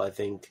incredible. I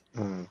think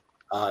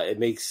it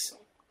makes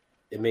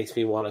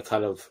me want to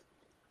kind of,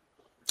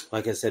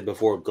 like I said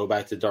before, go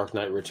back to Dark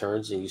Knight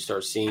Returns, and you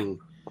start seeing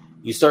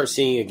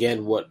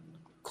again what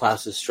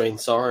Klaus's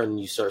strengths are, and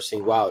you start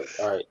seeing, wow,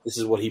 all right, this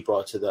is what he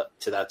brought to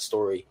that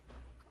story.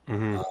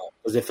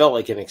 Because it felt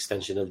like an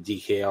extension of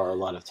DKR a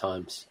lot of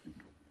times,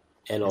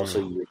 and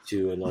also Year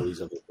 2 and all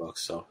these other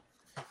books. So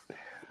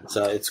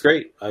it's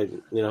great. I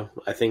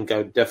think I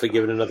would definitely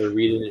give it another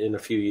read in a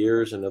few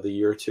years, another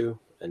year or two,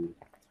 and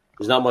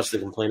there's not much to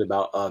complain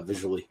about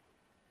visually.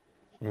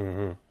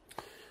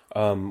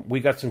 We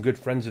got some good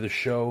friends of the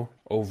show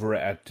over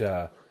at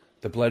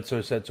the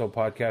Bledsoe Said So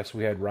podcast.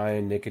 We had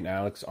Ryan, Nick, and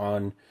Alex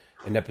on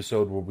an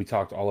episode where we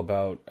talked all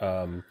about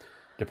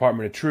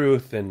Department of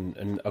Truth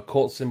and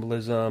occult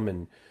symbolism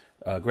and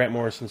Grant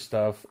Morrison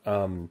stuff.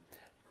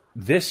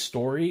 This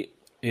story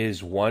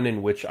is one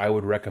in which I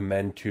would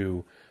recommend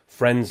to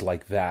friends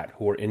like that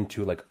who are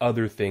into like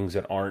other things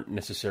that aren't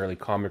necessarily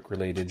comic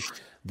related,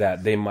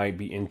 that they might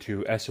be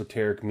into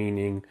esoteric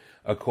meaning,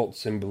 occult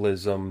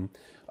symbolism,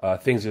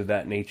 things of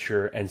that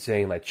nature, and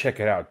saying like, check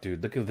it out,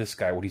 dude, look at this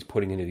guy, what he's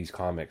putting into these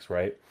comics,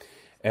 right?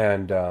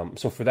 And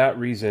so for that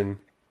reason,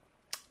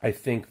 I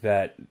think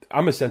that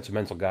I'm a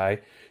sentimental guy.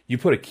 You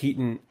put a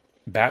Keaton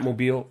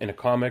Batmobile in a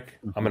comic,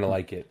 I'm going to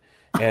like it.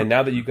 And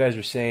now that you guys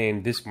are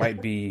saying this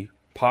might be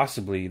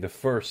possibly the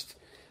first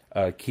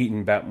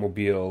Keaton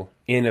Batmobile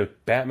in a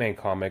Batman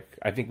comic,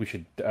 I think we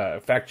should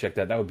fact check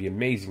that. That would be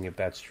amazing if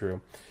that's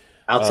true.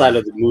 Outside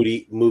of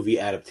the movie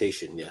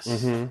adaptation,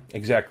 yes.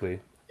 Exactly.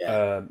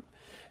 Yeah.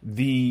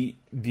 The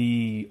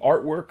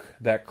artwork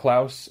that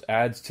Klaus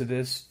adds to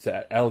this,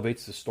 that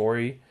elevates the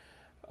story,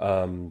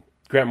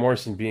 Grant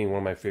Morrison being one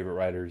of my favorite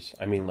writers.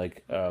 I mean,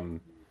 like,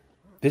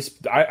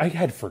 I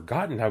had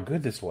forgotten how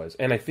good this was.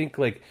 And I think,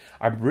 like,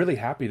 I'm really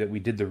happy that we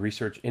did the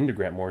research into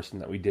Grant Morrison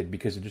that we did,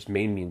 because it just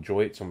made me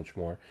enjoy it so much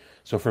more.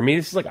 So for me,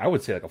 this is like, I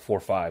would say like a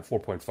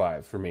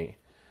 4.5 for me.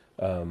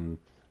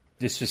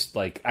 It's just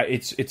like,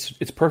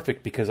 it's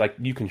perfect, because like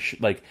you can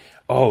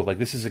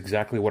this is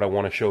exactly what I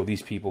want to show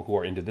these people who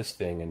are into this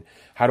thing. And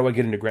how do I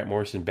get into Grant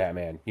Morrison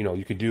Batman?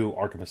 You could do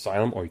Arkham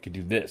Asylum, or you could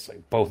do this.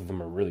 Like, both of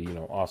them are really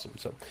awesome.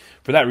 So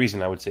for that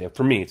reason, I would say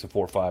for me it's a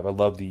 4.5. I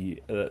love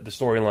the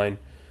storyline.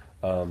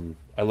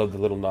 I love the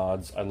little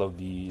nods. I love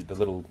the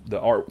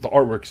art. The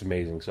artwork's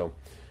amazing. So,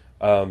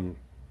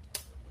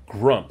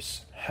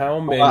 Grumps, how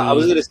many? I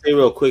was gonna say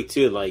real quick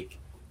too, like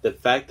the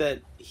fact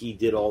that he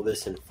did all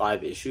this in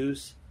 5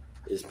 issues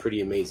is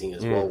pretty amazing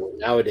as well.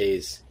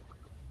 Nowadays,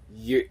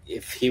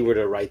 if he were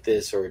to write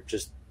this, or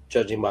just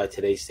judging by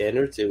today's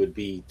standards, it would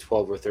be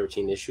 12 or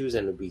 13 issues,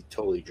 and it would be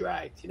totally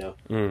dragged. It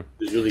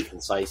was really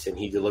concise, and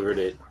he delivered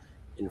it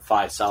in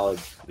 5 solid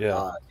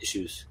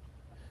issues.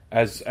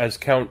 As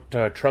Count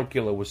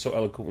Truncula was so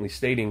eloquently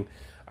stating,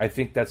 I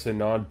think that's a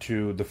nod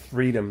to the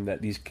freedom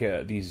that these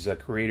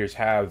creators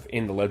have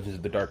in the Legends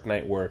of the Dark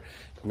Knight, where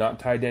not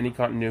tied to any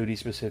continuity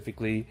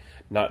specifically,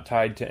 not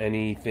tied to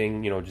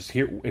anything. Just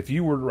here. If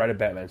you were to write a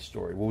Batman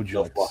story, what would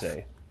you like to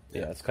say?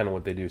 Yeah, that's kind of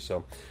what they do.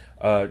 So,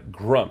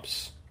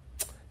 Grumps,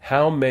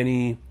 how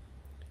many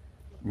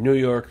New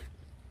York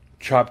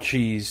chopped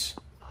cheese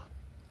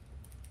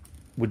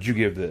would you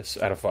give this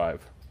out of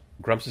 5?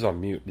 Grumps is on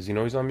mute. Does he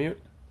know he's on mute?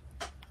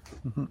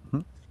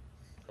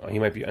 He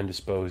might be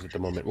undisposed at the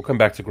moment. We'll come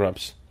back to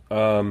Grumps.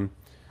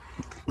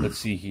 Let's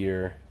see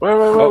here.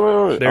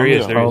 Wait. There he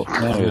is. There he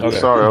is. Okay.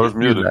 Sorry, I was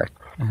muted.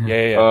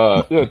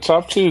 Yeah.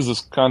 Chopped cheese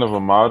is kind of a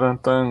modern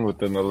thing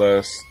within the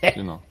last,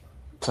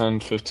 10,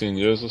 15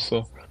 years or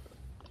so.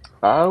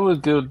 I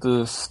would give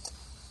this...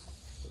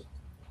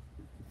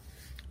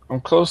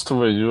 I'm close to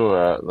where you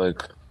were at,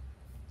 like...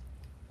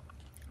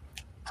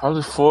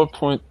 Probably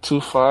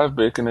 4.25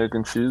 bacon, egg,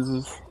 and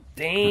cheeses.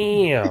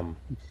 Damn.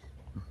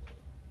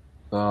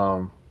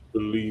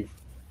 Believe.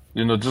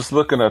 Just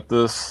looking at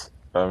this,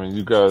 I mean,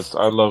 you guys,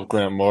 I love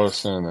Grant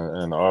Morrison,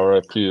 and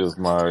R.I.P. is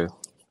my...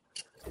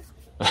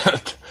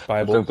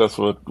 I think that's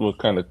what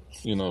kind of,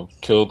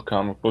 killed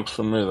comic books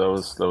for me. That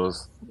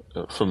was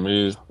for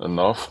me,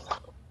 enough.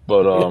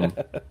 But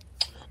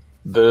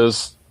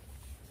there's,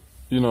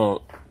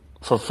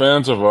 for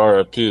fans of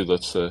R.I.P.,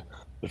 let's say,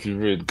 if you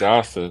read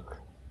Gothic,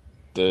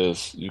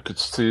 you could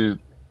see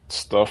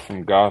stuff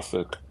from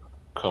Gothic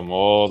come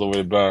all the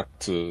way back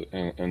to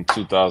in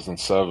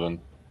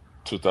 2007,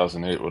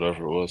 2008,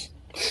 whatever it was,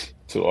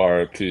 to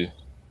R.I.P.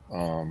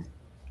 And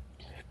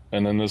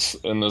then there's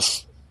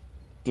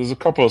a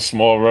couple of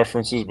small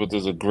references, but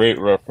there's a great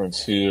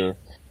reference here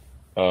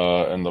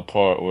in the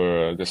part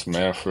where I guess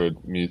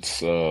Manfred meets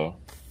the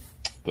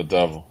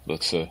devil,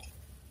 let's say.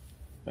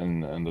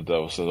 And the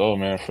devil says, "Oh,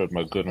 Manfred,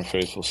 my good and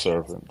faithful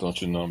servant,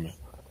 don't you know me?"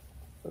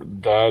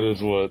 That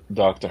is what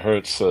Dr.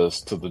 Hertz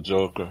says to the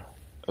Joker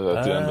at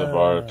the end of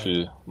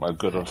R.I.P., "My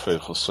good and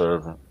faithful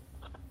servant."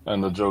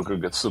 And the Joker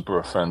gets super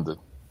offended.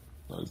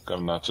 Like,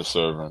 "I'm not your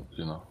servant,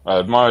 I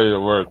admire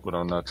your work, but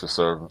I'm not your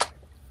servant."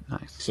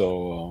 Nice.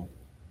 So,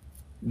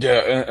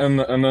 yeah, and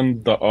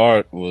then the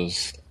art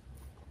was,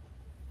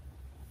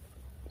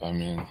 I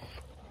mean,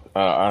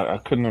 I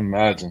couldn't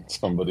imagine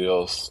somebody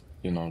else,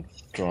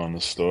 drawing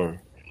the story.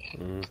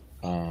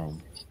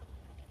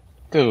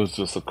 There was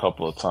just a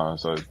couple of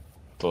times I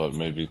thought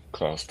maybe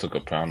Klaus took a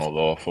panel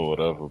off or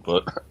whatever,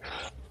 but,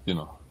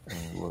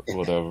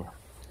 whatever.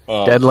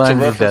 Deadline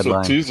to is deadline.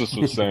 What Jesus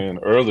was saying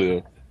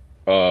earlier,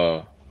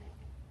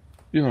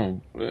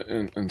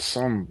 in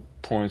some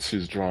points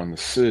he's drawing the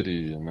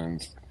city, and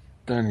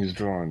then he's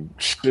drawing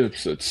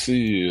ships at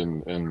sea,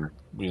 and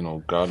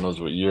God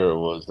knows what year it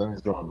was. Then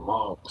he's drawing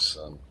monks,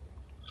 and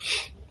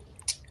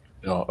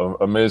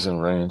amazing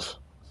range.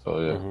 So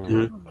yeah,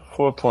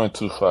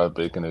 4.25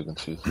 bacon, egg, and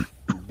cheese.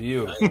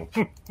 Beautiful.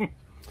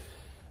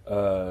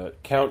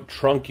 Count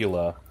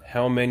Truncula.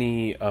 How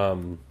many?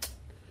 Count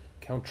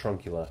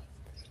Truncula.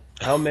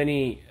 How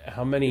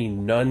many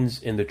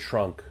nuns in the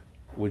trunk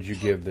would you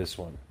give this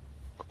one?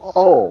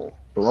 Oh,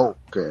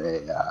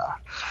 okay.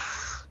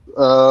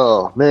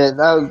 Oh man,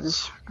 I'll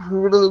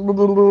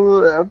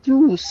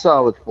do a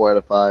solid 4 out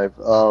of 5.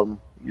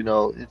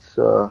 It's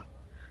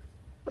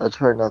I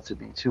try not to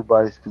be too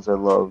biased because I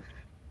love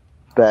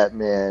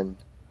Batman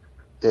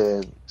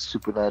and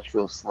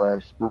supernatural /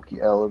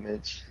 spooky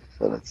elements,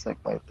 so that's like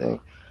my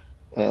thing.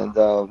 And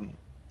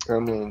I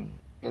mean,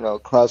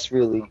 Klaus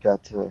really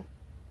got to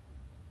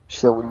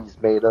show what he's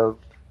made of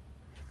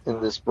in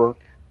this book.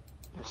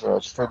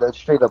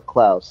 Straight up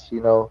Klaus,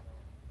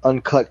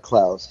 uncut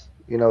Klaus.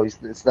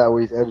 It's not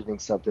where he's editing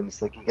something.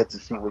 It's like you get to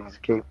see what he's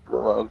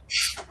capable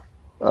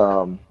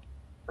of.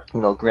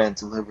 Grant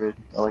delivered.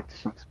 I like the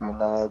Shakespeare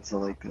nods.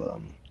 I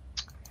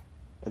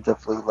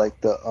definitely like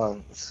the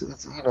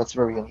it's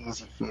very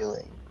uneasy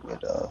feeling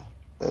with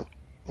that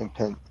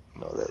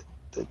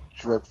that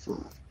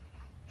dreadful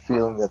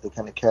feeling that they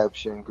kind of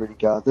capture in gritty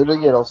Gotham.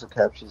 It also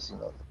captures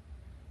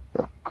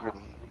the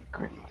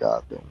gritty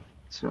Gotham.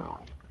 So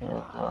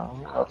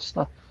it's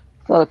not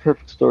a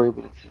perfect story,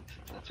 but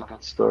it's a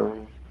good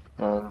story,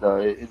 and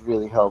it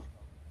really helped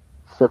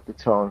set the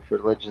tone for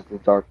Legends of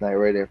the Dark Knight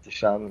right after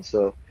Shaman.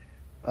 So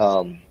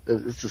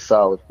it's a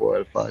solid 4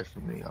 out of 5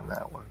 for me on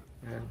that one.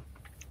 Yeah.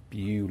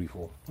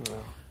 Beautiful.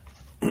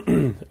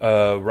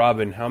 Yeah.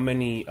 Robin, how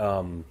many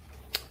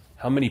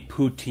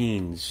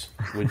poutines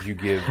would you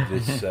give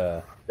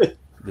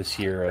this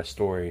here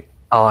story?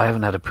 Oh, I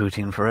haven't had a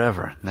poutine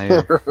forever. Now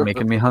you're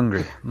making me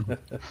hungry.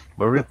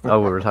 We were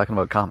talking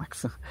about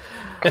comics.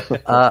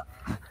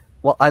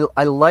 Well,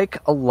 I like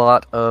a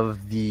lot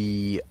of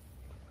the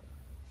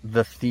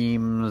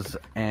themes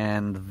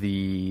and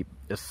the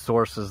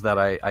sources that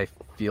I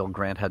feel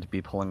Grant had to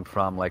be pulling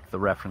from, like the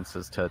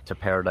references to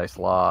Paradise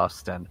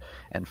Lost and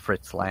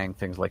Fritz Lang,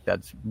 things like that.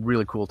 It's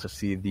really cool to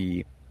see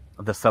the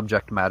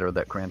subject matter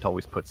that Grant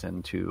always puts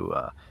into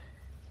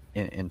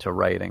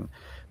writing.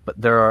 But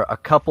there are a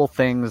couple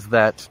things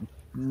that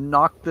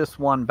knocked this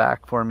one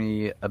back for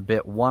me a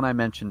bit. One I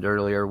mentioned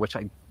earlier, which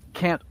I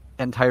can't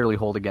entirely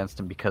hold against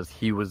him because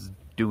he was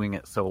doing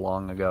it so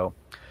long ago.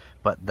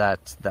 But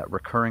that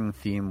recurring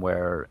theme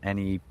where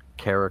any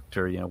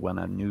character, when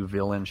a new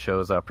villain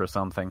shows up or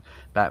something,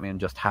 Batman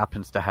just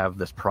happens to have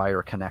this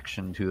prior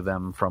connection to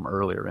them from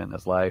earlier in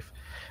his life.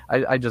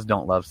 I just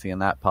don't love seeing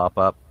that pop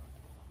up.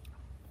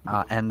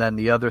 And then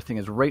the other thing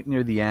is right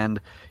near the end,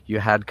 you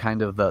had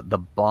kind of the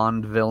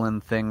Bond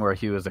villain thing where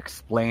he was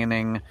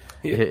explaining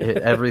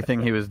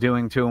everything he was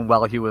doing to him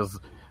while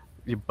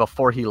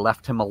before he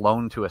left him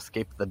alone to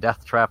escape the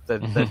death trap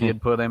that he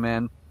had put him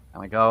in. I'm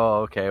like,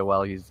 oh, okay,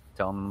 well, he's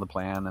telling him the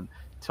plan and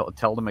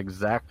told him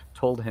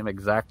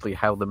exactly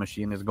how the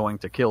machine is going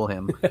to kill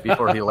him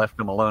before he left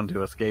him alone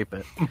to escape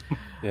it.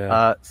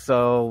 Yeah.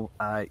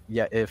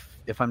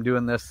 If I'm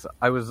doing this,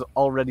 I was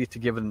all ready to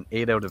give it an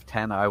 8 out of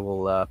 10. I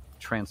will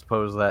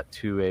transpose that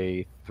to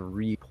a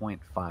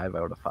 3.5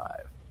 out of 5.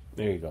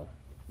 There you go.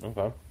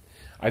 Okay.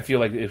 I feel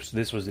like if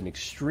this was an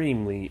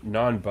extremely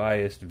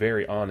non-biased,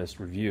 very honest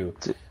review.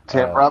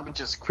 Can Robin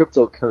just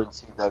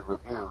cryptocurrency that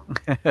review?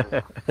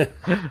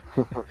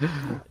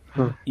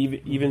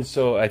 Even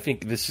so, I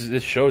think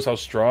this shows how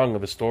strong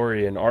of a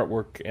story and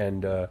artwork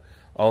and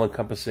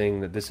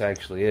all-encompassing that this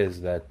actually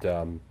is. That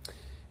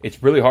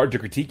it's really hard to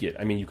critique it.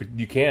 I mean,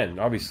 you can,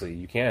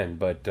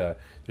 but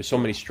there's so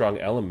many strong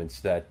elements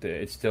that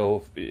it's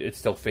still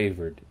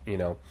favored, you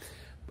know.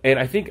 And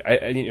I think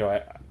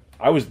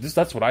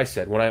that's what I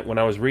said when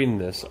I was reading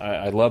this.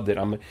 I loved it.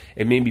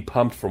 It made me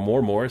pumped for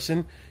more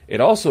Morrison. It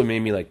also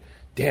made me like,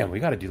 damn, we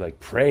got to do like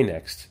Prey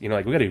next. You know,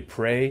 like we got to do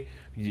Prey.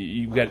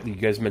 You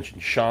guys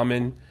mentioned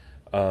Shaman.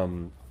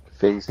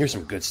 Here's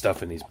some good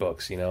stuff in these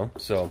books, you know.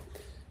 So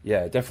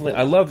yeah, definitely.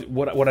 I loved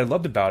what I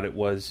loved about it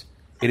was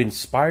it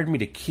inspired me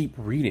to keep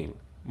reading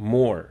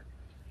more.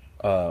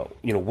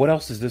 What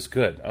else is this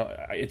good?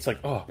 It's like,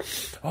 oh,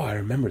 I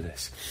remember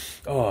this.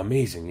 Oh,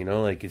 amazing. You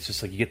know, like it's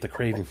just like you get the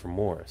craving for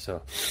more.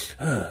 So,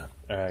 all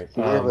right.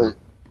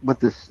 But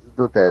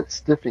with that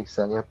stiffing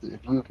sound, if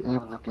you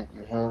even look at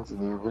your hands in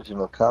the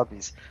original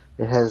copies,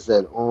 it has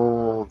that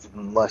old,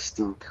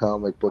 musty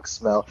comic book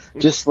smell,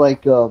 just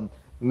like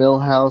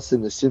Milhouse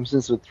in The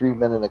Simpsons with 3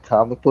 Men in a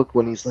Comic Book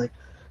when he's like,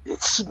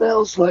 it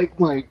smells like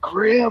my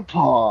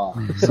grandpa.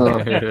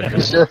 So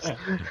it's just,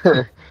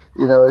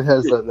 it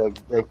has like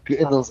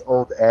in those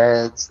old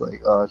ads,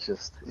 like, it's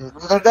just,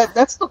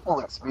 that's the full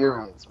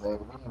experience, man.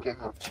 If you can get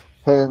your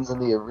hands in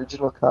the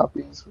original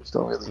copies, which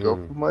don't really go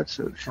for much,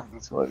 so it shouldn't be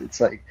so much. It's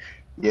like,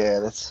 yeah,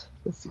 that's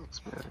the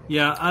experience.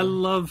 Yeah,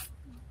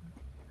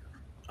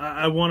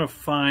 I want to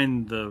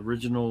find the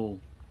original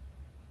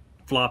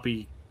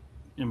floppy.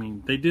 I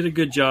mean, they did a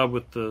good job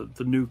with the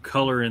new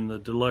color in the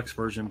deluxe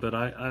version, but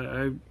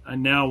I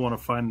now want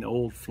to find the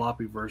old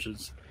floppy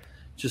versions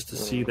just to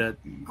see that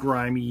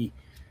grimy,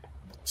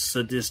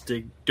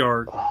 sadistic,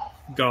 dark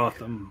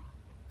Gotham.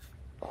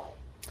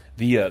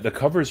 The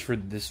covers for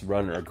this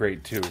run are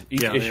great too.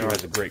 Each issue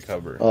has a great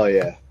cover. Oh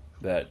yeah,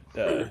 that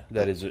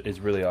is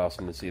really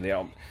awesome to see.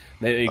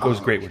 It goes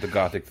great with the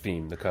Gothic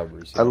theme. The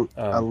covers.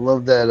 I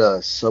love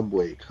that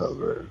subway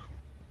cover.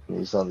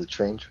 He's on the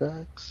train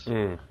tracks.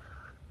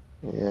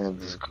 Yeah,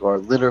 there's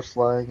litter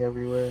flying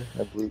everywhere.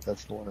 I believe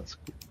that's the one that's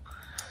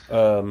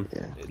cool.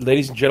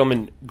 Ladies and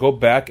gentlemen, go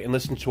back and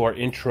listen to our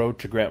intro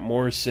to Grant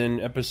Morrison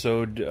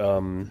episode.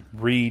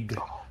 Read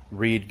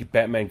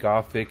Batman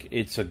Gothic.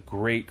 It's a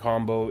great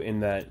combo in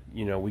that,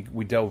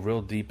 we delve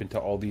real deep into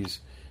all these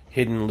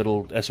hidden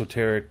little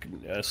esoteric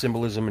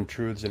symbolism and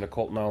truths and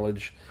occult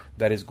knowledge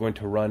that is going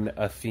to run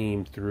a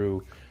theme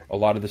through a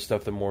lot of the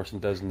stuff that Morrison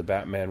does in the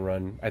Batman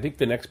run. I think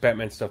the next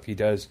Batman stuff he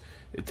does,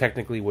 it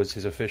technically was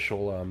his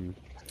official,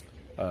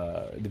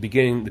 the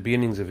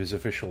beginnings of his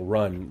official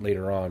run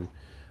later on.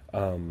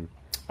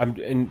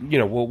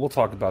 We'll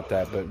talk about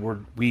that, but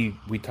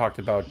we talked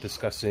about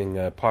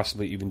discussing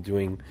possibly even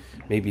doing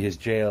maybe his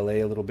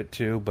JLA a little bit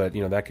too, but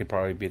that could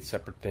probably be a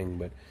separate thing.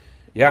 But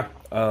yeah,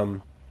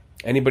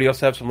 anybody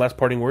else have some last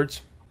parting words?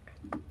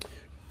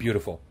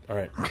 Beautiful. All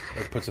right,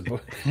 that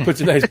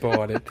puts a nice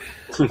bow on it.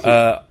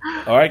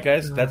 All right,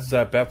 guys, that's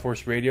Bat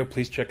Force Radio.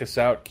 Please check us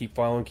out. Keep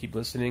following, keep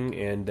listening,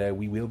 and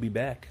we will be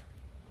back.